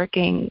was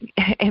working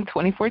in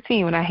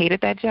 2014, when I hated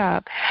that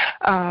job.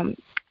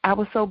 I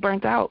was so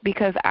burnt out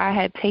because I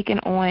had taken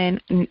on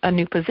a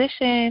new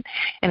position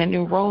and a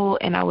new role,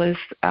 and I was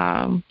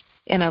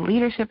in a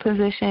leadership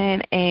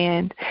position,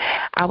 and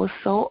I was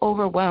so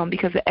overwhelmed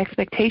because the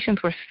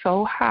expectations were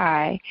so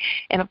high,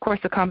 and of course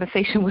the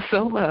compensation was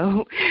so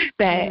low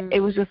that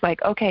it was just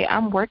like, okay,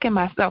 I'm working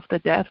myself to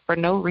death for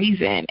no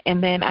reason,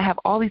 and then I have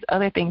all these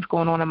other things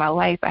going on in my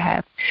life. I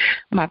have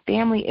my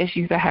family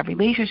issues, I have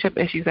relationship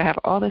issues, I have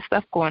all this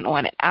stuff going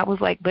on, and I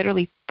was like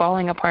literally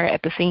falling apart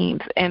at the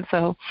seams.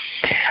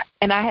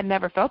 And I had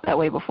never felt that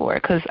way before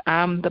because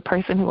I'm the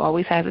person who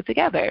always has it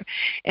together.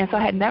 And so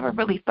I had never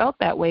really felt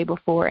that way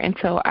before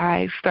until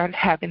I started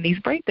having these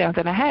breakdowns.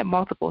 And I had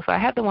multiple. So I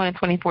had the one in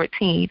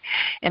 2014,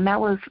 and that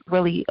was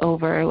really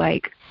over,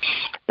 like,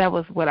 that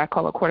was what I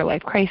call a quarter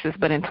life crisis.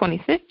 But in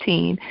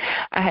 2015,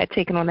 I had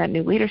taken on that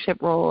new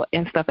leadership role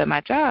and stuff at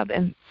my job.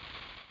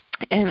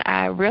 And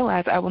I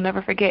realized, I will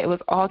never forget, it was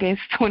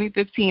August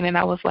 2015, and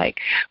I was, like,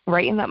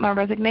 writing up my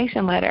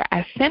resignation letter.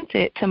 I sent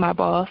it to my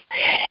boss,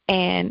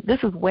 and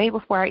this was way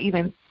before I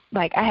even,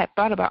 like, I had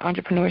thought about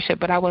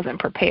entrepreneurship, but I wasn't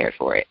prepared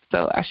for it,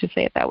 so I should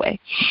say it that way.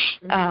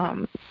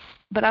 Mm-hmm.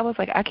 But I was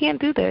like, I can't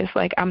do this.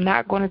 Like, I'm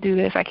not going to do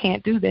this. I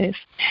can't do this.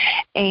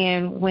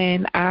 And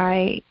when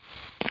I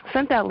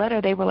sent that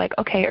letter, they were like,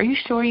 okay, are you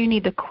sure you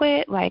need to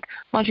quit? Like,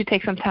 why don't you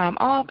take some time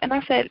off? And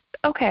I said,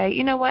 okay,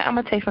 you know what? I'm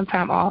going to take some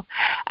time off.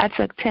 I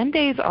took 10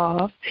 days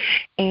off,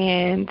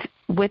 and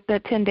with the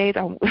 10 days,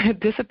 I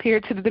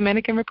disappeared to the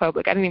Dominican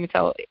Republic. I didn't even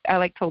tell.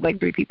 I told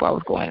 3 people I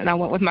was going, and I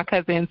went with my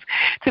cousins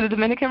to the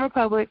Dominican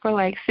Republic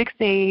for 6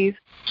 days,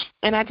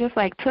 and I just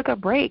took a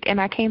break, and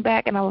I came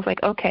back, and I was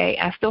like, okay,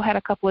 I still had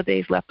a couple of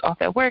days left off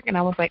at work, and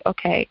I was like,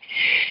 okay,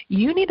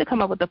 you need to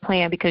come up with a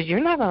plan because you're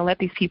not going to let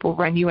these people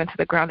run you into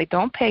the ground. They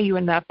don't pay you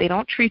enough. They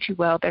don't treat you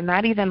well. They're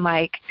not even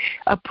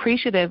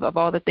appreciative of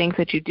all the things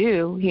that you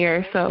do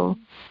here. So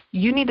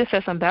you need to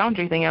set some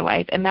boundaries in your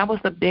life. And that was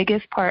the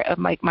biggest part of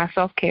my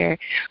self-care,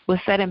 was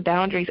setting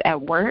boundaries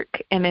at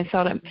work, and then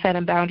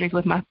setting boundaries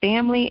with my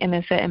family, and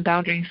then setting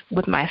boundaries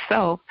with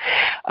myself.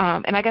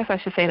 And I guess I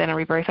should say that in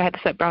reverse. I had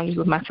to set boundaries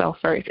with myself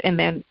first, and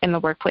then in the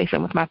workplace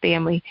and with my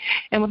family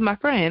and with my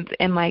friends.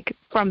 And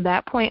from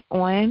that point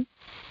on,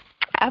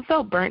 I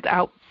felt burnt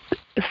out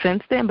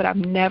since then, but I've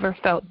never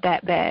felt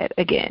that bad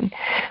again.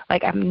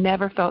 I've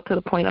never felt to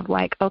the point of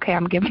okay,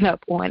 I'm giving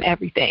up on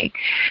everything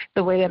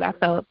the way that I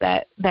felt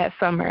that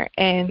summer.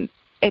 And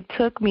it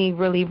took me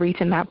really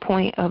reaching that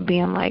point of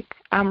being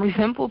I'm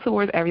resentful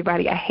towards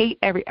everybody.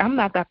 I'm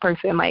not that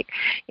person.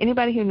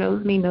 Anybody who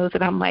knows me knows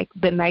that I'm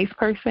the nice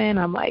person.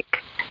 I'm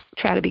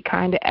try to be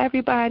kind to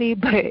everybody,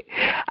 but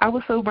I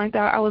was so burnt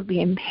out. I was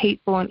being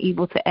hateful and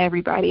evil to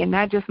everybody, and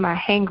not just my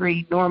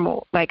hangry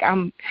normal.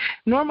 I'm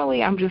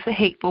just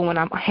hateful when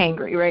I'm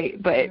hangry,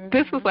 right? But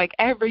this was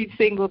every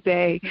single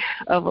day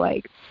of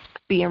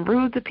being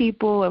rude to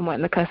people and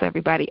wanting to cuss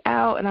everybody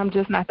out, and I'm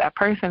just not that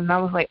person. And I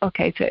was like,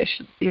 okay,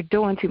 Tish, you're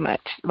doing too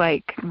much.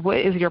 What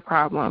is your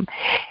problem?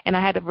 And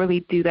I had to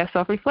really do that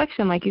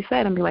self-reflection, like you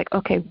said, and be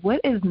okay, what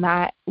is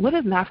not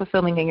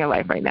fulfilling in your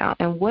life right now,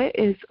 and what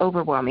is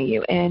overwhelming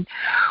you, and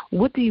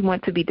what do you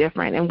want to be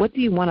different, and what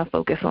do you want to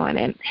focus on,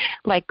 and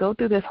go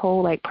through this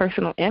whole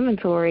personal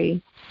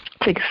inventory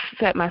to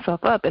set myself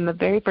up. And the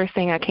very first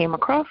thing I came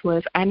across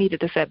was I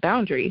needed to set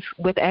boundaries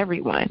with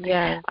everyone.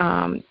 Yeah.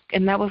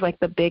 And that was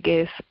the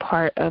biggest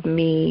part of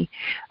me,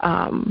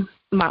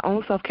 my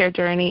own self-care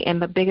journey.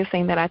 And the biggest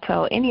thing that I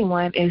tell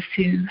anyone is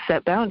to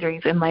set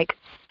boundaries. And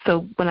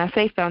so when I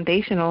say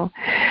foundational,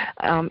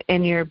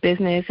 in your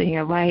business, in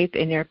your life,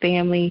 in your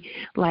family,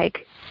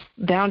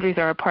 boundaries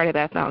are a part of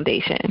that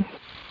foundation.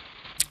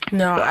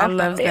 No, so I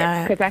love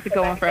that. Because I could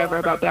go on forever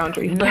about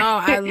boundaries. No,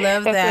 I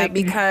love that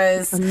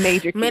because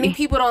many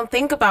people don't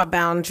think about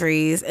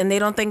boundaries, and they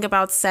don't think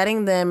about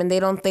setting them, and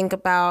they don't think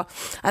about,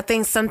 I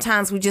think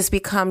sometimes we just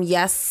become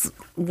yes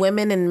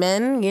women and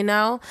men,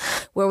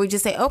 where we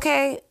just say,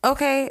 okay,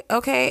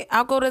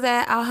 I'll go to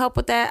that. I'll help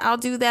with that. I'll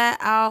do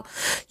that.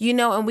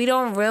 And we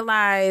don't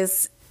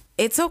realize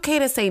it's okay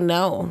to say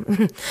no.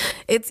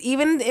 It's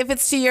even if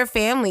it's to your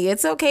family,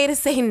 it's okay to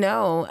say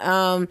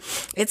no.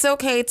 It's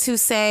okay to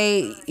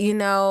say,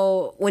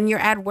 when you're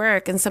at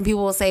work, and some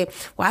people will say,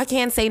 well, I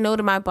can't say no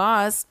to my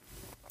boss.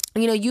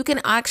 You can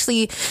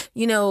actually,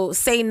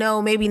 say no,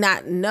 maybe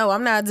not, no,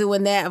 I'm not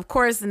doing that. Of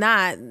course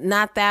not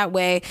that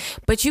way.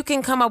 But you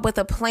can come up with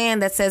a plan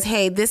that says,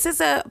 hey, this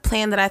is a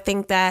plan that I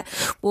think that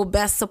will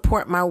best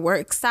support my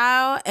work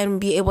style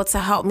and be able to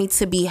help me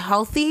to be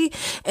healthy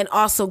and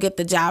also get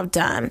the job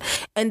done.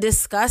 And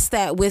discuss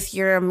that with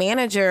your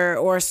manager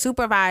or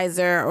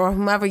supervisor or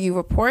whomever you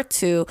report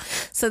to.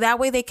 So that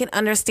way they can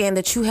understand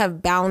that you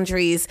have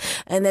boundaries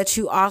and that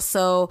you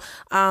also,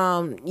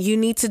 you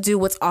need to do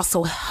what's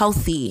also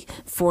healthy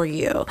for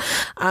you.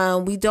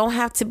 We don't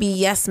have to be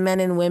yes men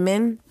and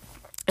women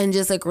and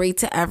just agree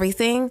to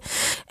everything.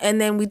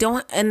 And then we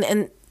don't,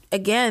 and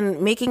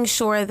again, making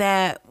sure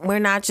that we're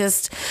not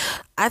just,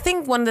 I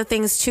think one of the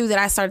things too that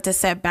I started to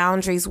set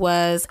boundaries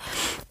was,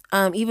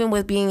 even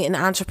with being an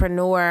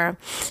entrepreneur,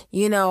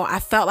 I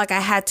felt like I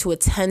had to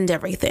attend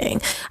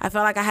everything. I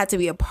felt like I had to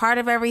be a part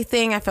of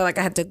everything. I felt like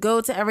I had to go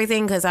to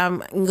everything because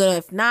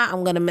if not,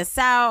 I'm going to miss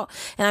out,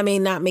 and I may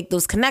not make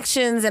those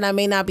connections, and I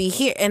may not be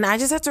here. And I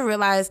just have to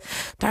realize,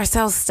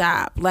 Darcel,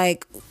 stop.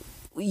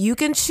 You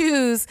can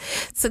choose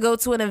to go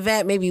to an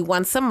event maybe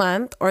once a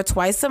month or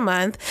twice a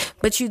month,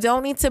 but you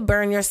don't need to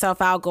burn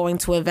yourself out going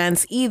to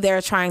events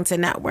either, trying to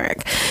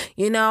network,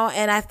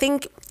 and I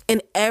think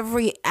in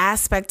every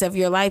aspect of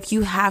your life,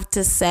 you have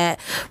to set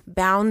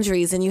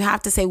boundaries and you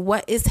have to say,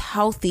 what is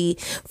healthy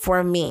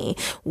for me?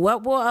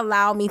 What will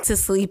allow me to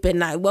sleep at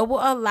night? What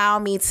will allow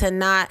me to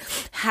not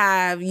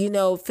have,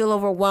 feel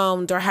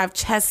overwhelmed or have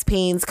chest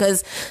pains?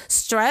 Because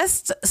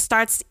stress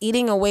starts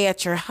eating away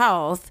at your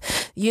health,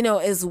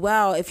 as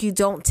well, if you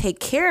don't take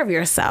care of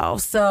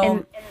yourself.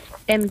 So,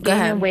 and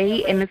gaining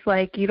weight, and it's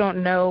like you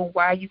don't know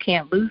why you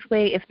can't lose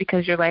weight. It's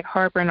because you're like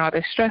harboring all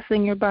this stress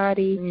in your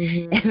body,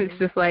 and it's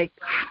just like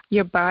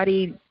your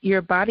body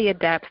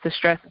adapts to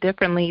stress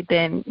differently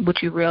than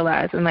what you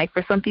realize. And like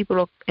for some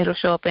people, it'll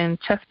show up in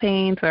chest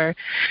pains, or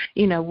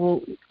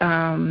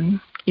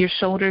your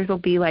shoulders will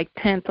be like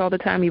tense all the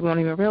time. You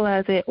won't even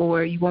realize it,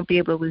 or you won't be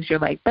able to lose your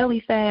like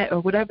belly fat, or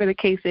whatever the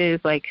case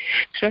is. Like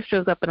stress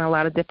shows up in a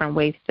lot of different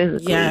ways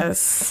physically.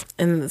 Yes,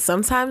 and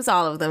sometimes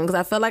all of them, because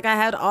I feel like I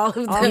had all of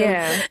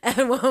them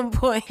at one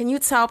point. Can you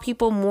tell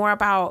people more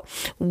about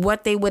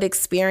what they would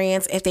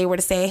experience if they were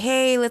to say,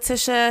 hey,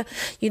 Latisha,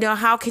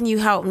 how can you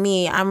help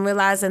me? I'm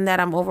realizing that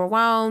I'm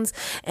overwhelmed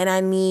and I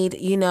need,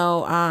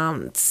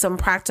 some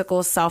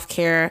practical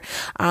self-care,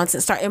 to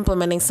start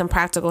implementing some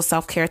practical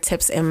self-care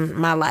tips in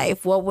my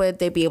life. What would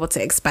they be able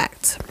to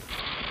expect?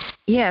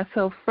 Yeah,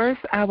 so first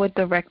I would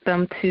direct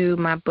them to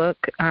my book,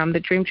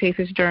 The Dream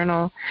Chasers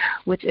Journal,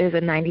 which is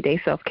a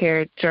 90-day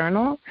self-care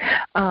journal.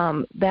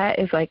 That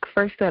is like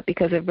first step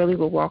because it really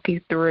will walk you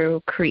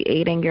through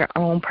creating your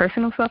own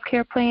personal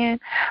self-care plan,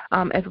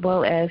 as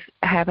well as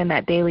having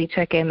that daily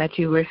check-in that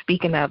you were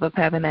speaking of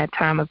having that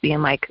time of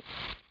being like,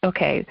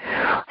 okay,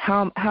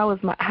 how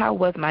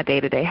was my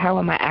day to day? How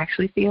am I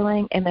actually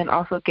feeling? And then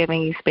also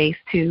giving you space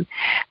to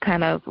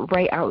kind of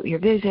write out your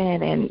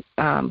vision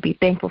and be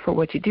thankful for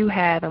what you do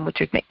have and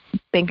what you're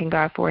thanking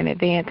God for in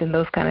advance and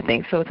those kind of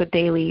things. So it's a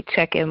daily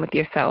check-in with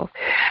yourself.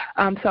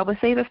 So I would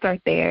say to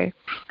start there.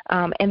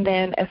 And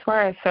then as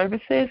far as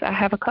services, I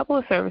have a couple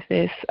of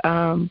services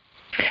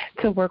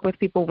to work with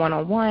people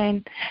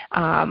one-on-one.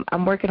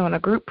 I'm working on a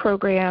group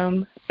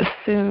program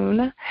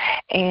soon.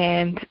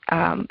 And,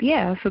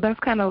 so that's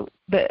kind of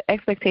the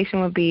expectation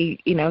would be,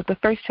 to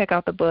first check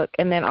out the book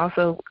and then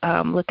also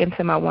look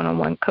into my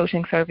one-on-one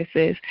coaching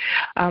services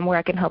where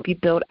I can help you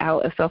build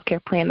out a self-care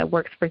plan that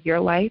works for your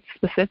life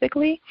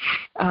specifically,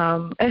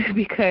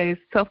 because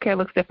self-care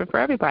looks different for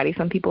everybody.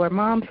 Some people are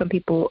moms, some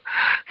people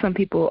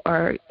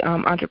are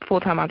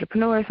full-time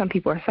entrepreneurs, some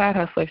people are side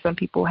hustlers, some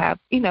people have,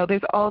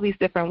 there's all these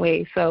different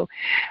ways. So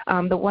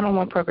the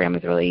one-on-one program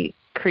is really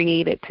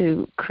created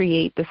to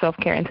create the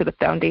self-care into the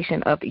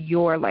foundation of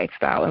your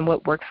lifestyle and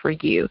what works for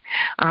you,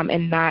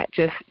 and not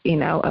just,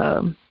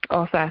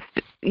 all size,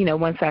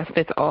 one size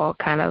fits all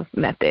kind of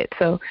method.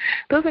 So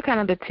those are kind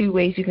of the two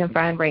ways you can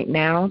find right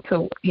now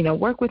to,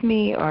 work with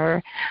me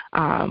or,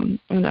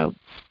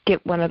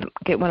 get one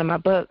of my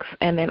books,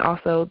 and then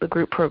also the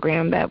group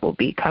program that will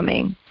be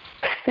coming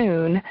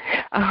soon.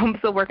 I'm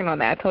still working on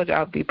that. I told you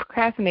I'll be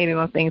procrastinating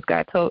on things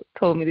God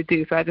told me to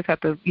do, so I just have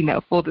to,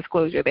 full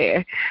disclosure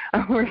there.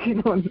 I'm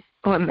working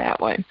on that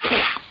one.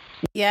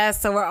 Yeah,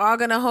 so we're all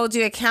going to hold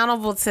you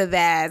accountable to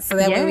that, so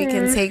that way we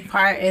can take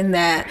part in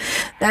that.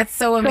 That's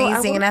so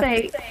amazing.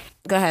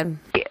 Go ahead.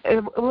 I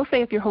will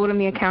say if you're holding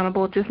me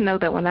accountable, just know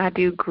that when I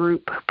do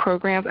group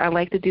programs, I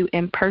like to do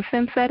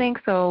in-person settings.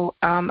 So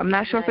I'm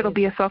not sure if it'll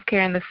be a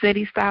self-care in the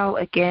city style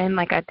again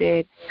like I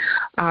did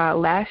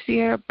last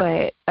year,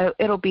 but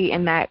it'll be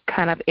in that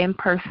kind of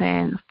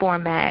in-person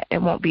format.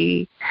 It won't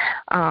be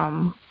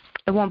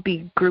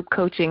group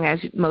coaching as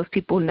most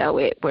people know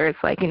it, where it's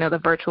like,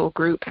 the virtual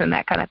groups and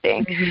that kind of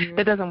thing. Mm-hmm.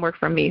 That doesn't work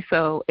for me.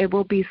 So it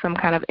will be some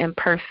kind of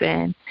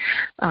in-person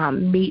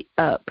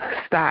meet-up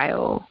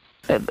style.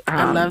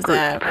 I love group.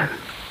 That.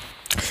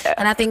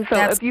 And I think so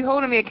if you're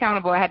holding me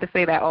accountable, I had to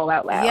say that all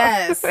out loud.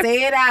 Yes,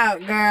 say it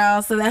out,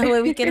 girl, so that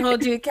way we can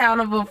hold you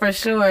accountable for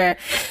sure.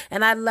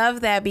 And I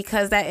love that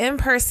because that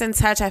in-person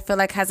touch, I feel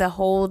like has a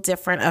whole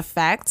different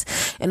effect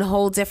and a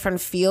whole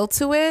different feel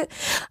to it.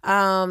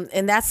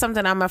 And that's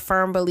something I'm a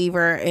firm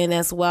believer in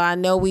as well. I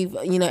know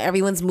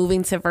everyone's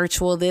moving to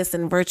virtual this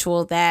and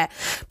virtual that,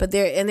 but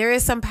there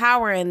is some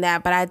power in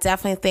that. But I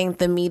definitely think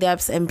the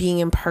meetups and being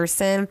in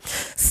person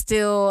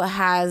still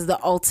has the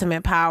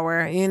ultimate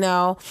power,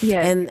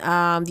 Yes. And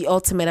the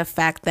ultimate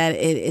effect that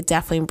it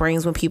definitely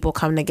brings when people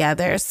come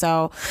together.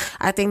 So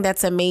I think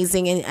that's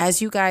amazing. And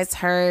as you guys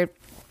heard,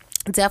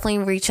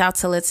 definitely reach out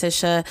to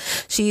Latisha.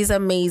 She's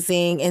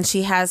amazing, and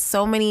she has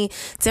so many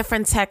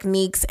different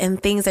techniques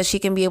and things that she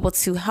can be able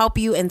to help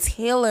you and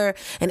tailor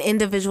and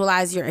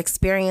individualize your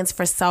experience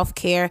for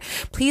self-care.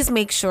 Please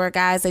make sure,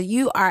 guys, that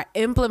you are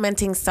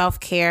implementing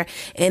self-care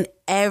in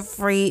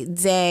every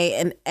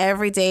day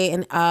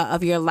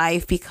of your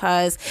life,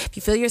 because if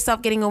you feel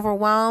yourself getting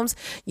overwhelmed,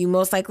 you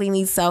most likely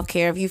need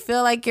self-care. If you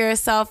feel like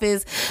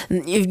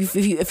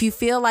if you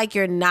feel like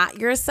you're not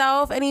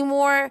yourself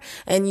anymore,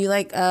 and you,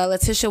 like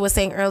Latisha was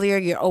saying earlier,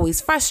 you're always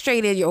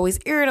frustrated, you're always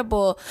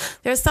irritable,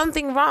 there's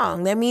something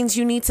wrong. That means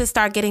you need to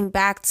start getting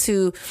back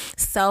to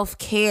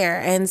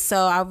self-care. And so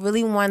I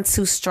really want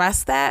to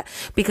stress that,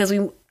 because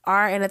we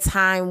are in a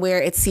time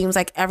where it seems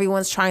like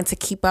everyone's trying to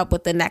keep up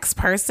with the next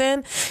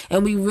person.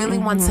 And we really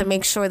want to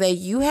make sure that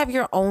you have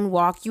your own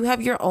walk. You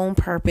have your own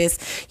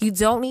purpose. You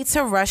don't need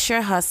to rush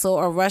your hustle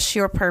or rush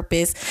your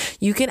purpose.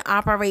 You can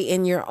operate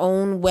in your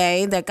own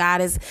way that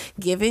God has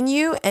given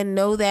you and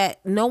know that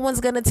no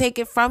one's going to take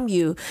it from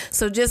you.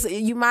 So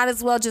you might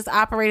as well just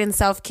operate in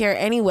self-care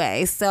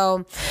anyway.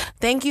 So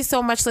thank you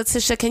so much,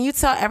 Latisha. Can you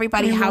tell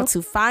everybody how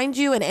to find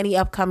you and any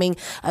upcoming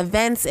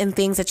events and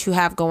things that you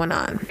have going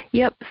on?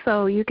 Yep.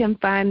 So you can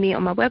find me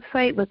on my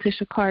website,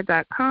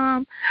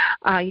 latishacarr.com.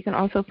 You can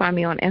also find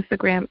me on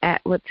Instagram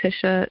at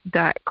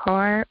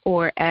latisha.carr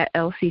or at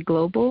LC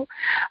Global.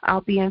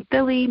 I'll be in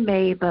Philly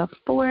May the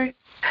 4th.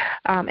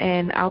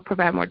 And I'll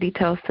provide more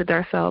details to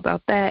Darcel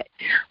about that.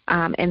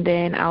 And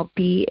then I'll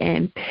be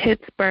in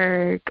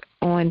Pittsburgh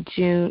on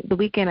the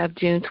weekend of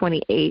June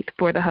 28th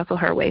for the Hustle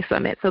Her Way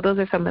Summit. So those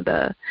are some of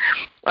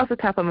off the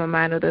top of my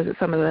mind, those are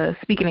some of the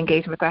speaking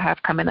engagements I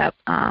have coming up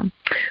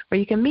where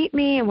you can meet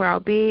me and where I'll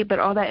be. But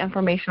all that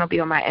information will be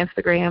on my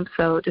Instagram.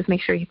 So just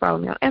make sure you follow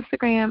me on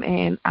Instagram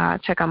and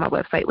check out my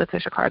website,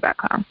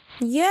 latishacarr.com.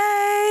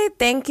 Yay!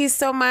 Thank you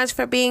so much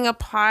for being a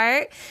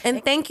part.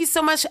 And thank you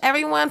so much,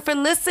 everyone, for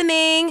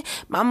listening.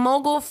 My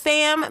Mogul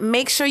fam,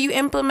 make sure you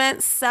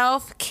implement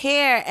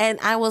self-care.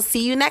 And I will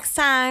see you next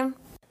time.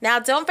 Now,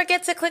 don't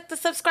forget to click the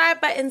subscribe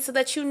button so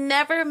that you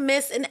never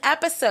miss an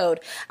episode.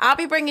 I'll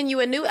be bringing you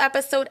a new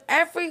episode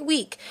every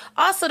week.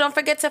 Also, don't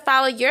forget to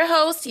follow your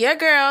host, your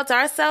girl,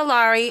 Darcel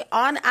Laurie,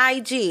 on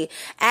IG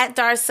at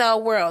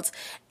Darcel World.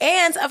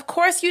 And, of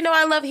course, you know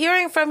I love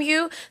hearing from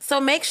you, so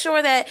make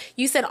sure that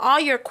you send all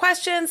your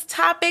questions,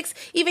 topics,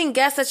 even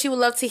guests that you would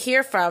love to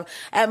hear from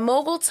at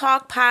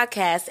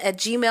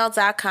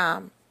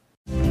mogultalkpodcast@gmail.com.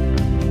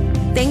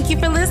 Thank you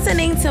for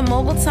listening to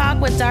Mogul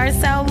Talk with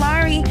Darcel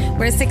Laurie,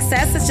 where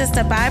success is just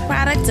a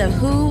byproduct of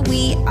who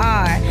we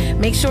are.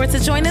 Make sure to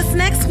join us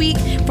next week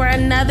for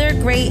another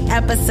great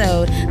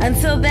episode.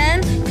 Until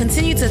then,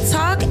 continue to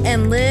talk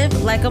and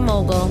live like a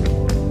mogul.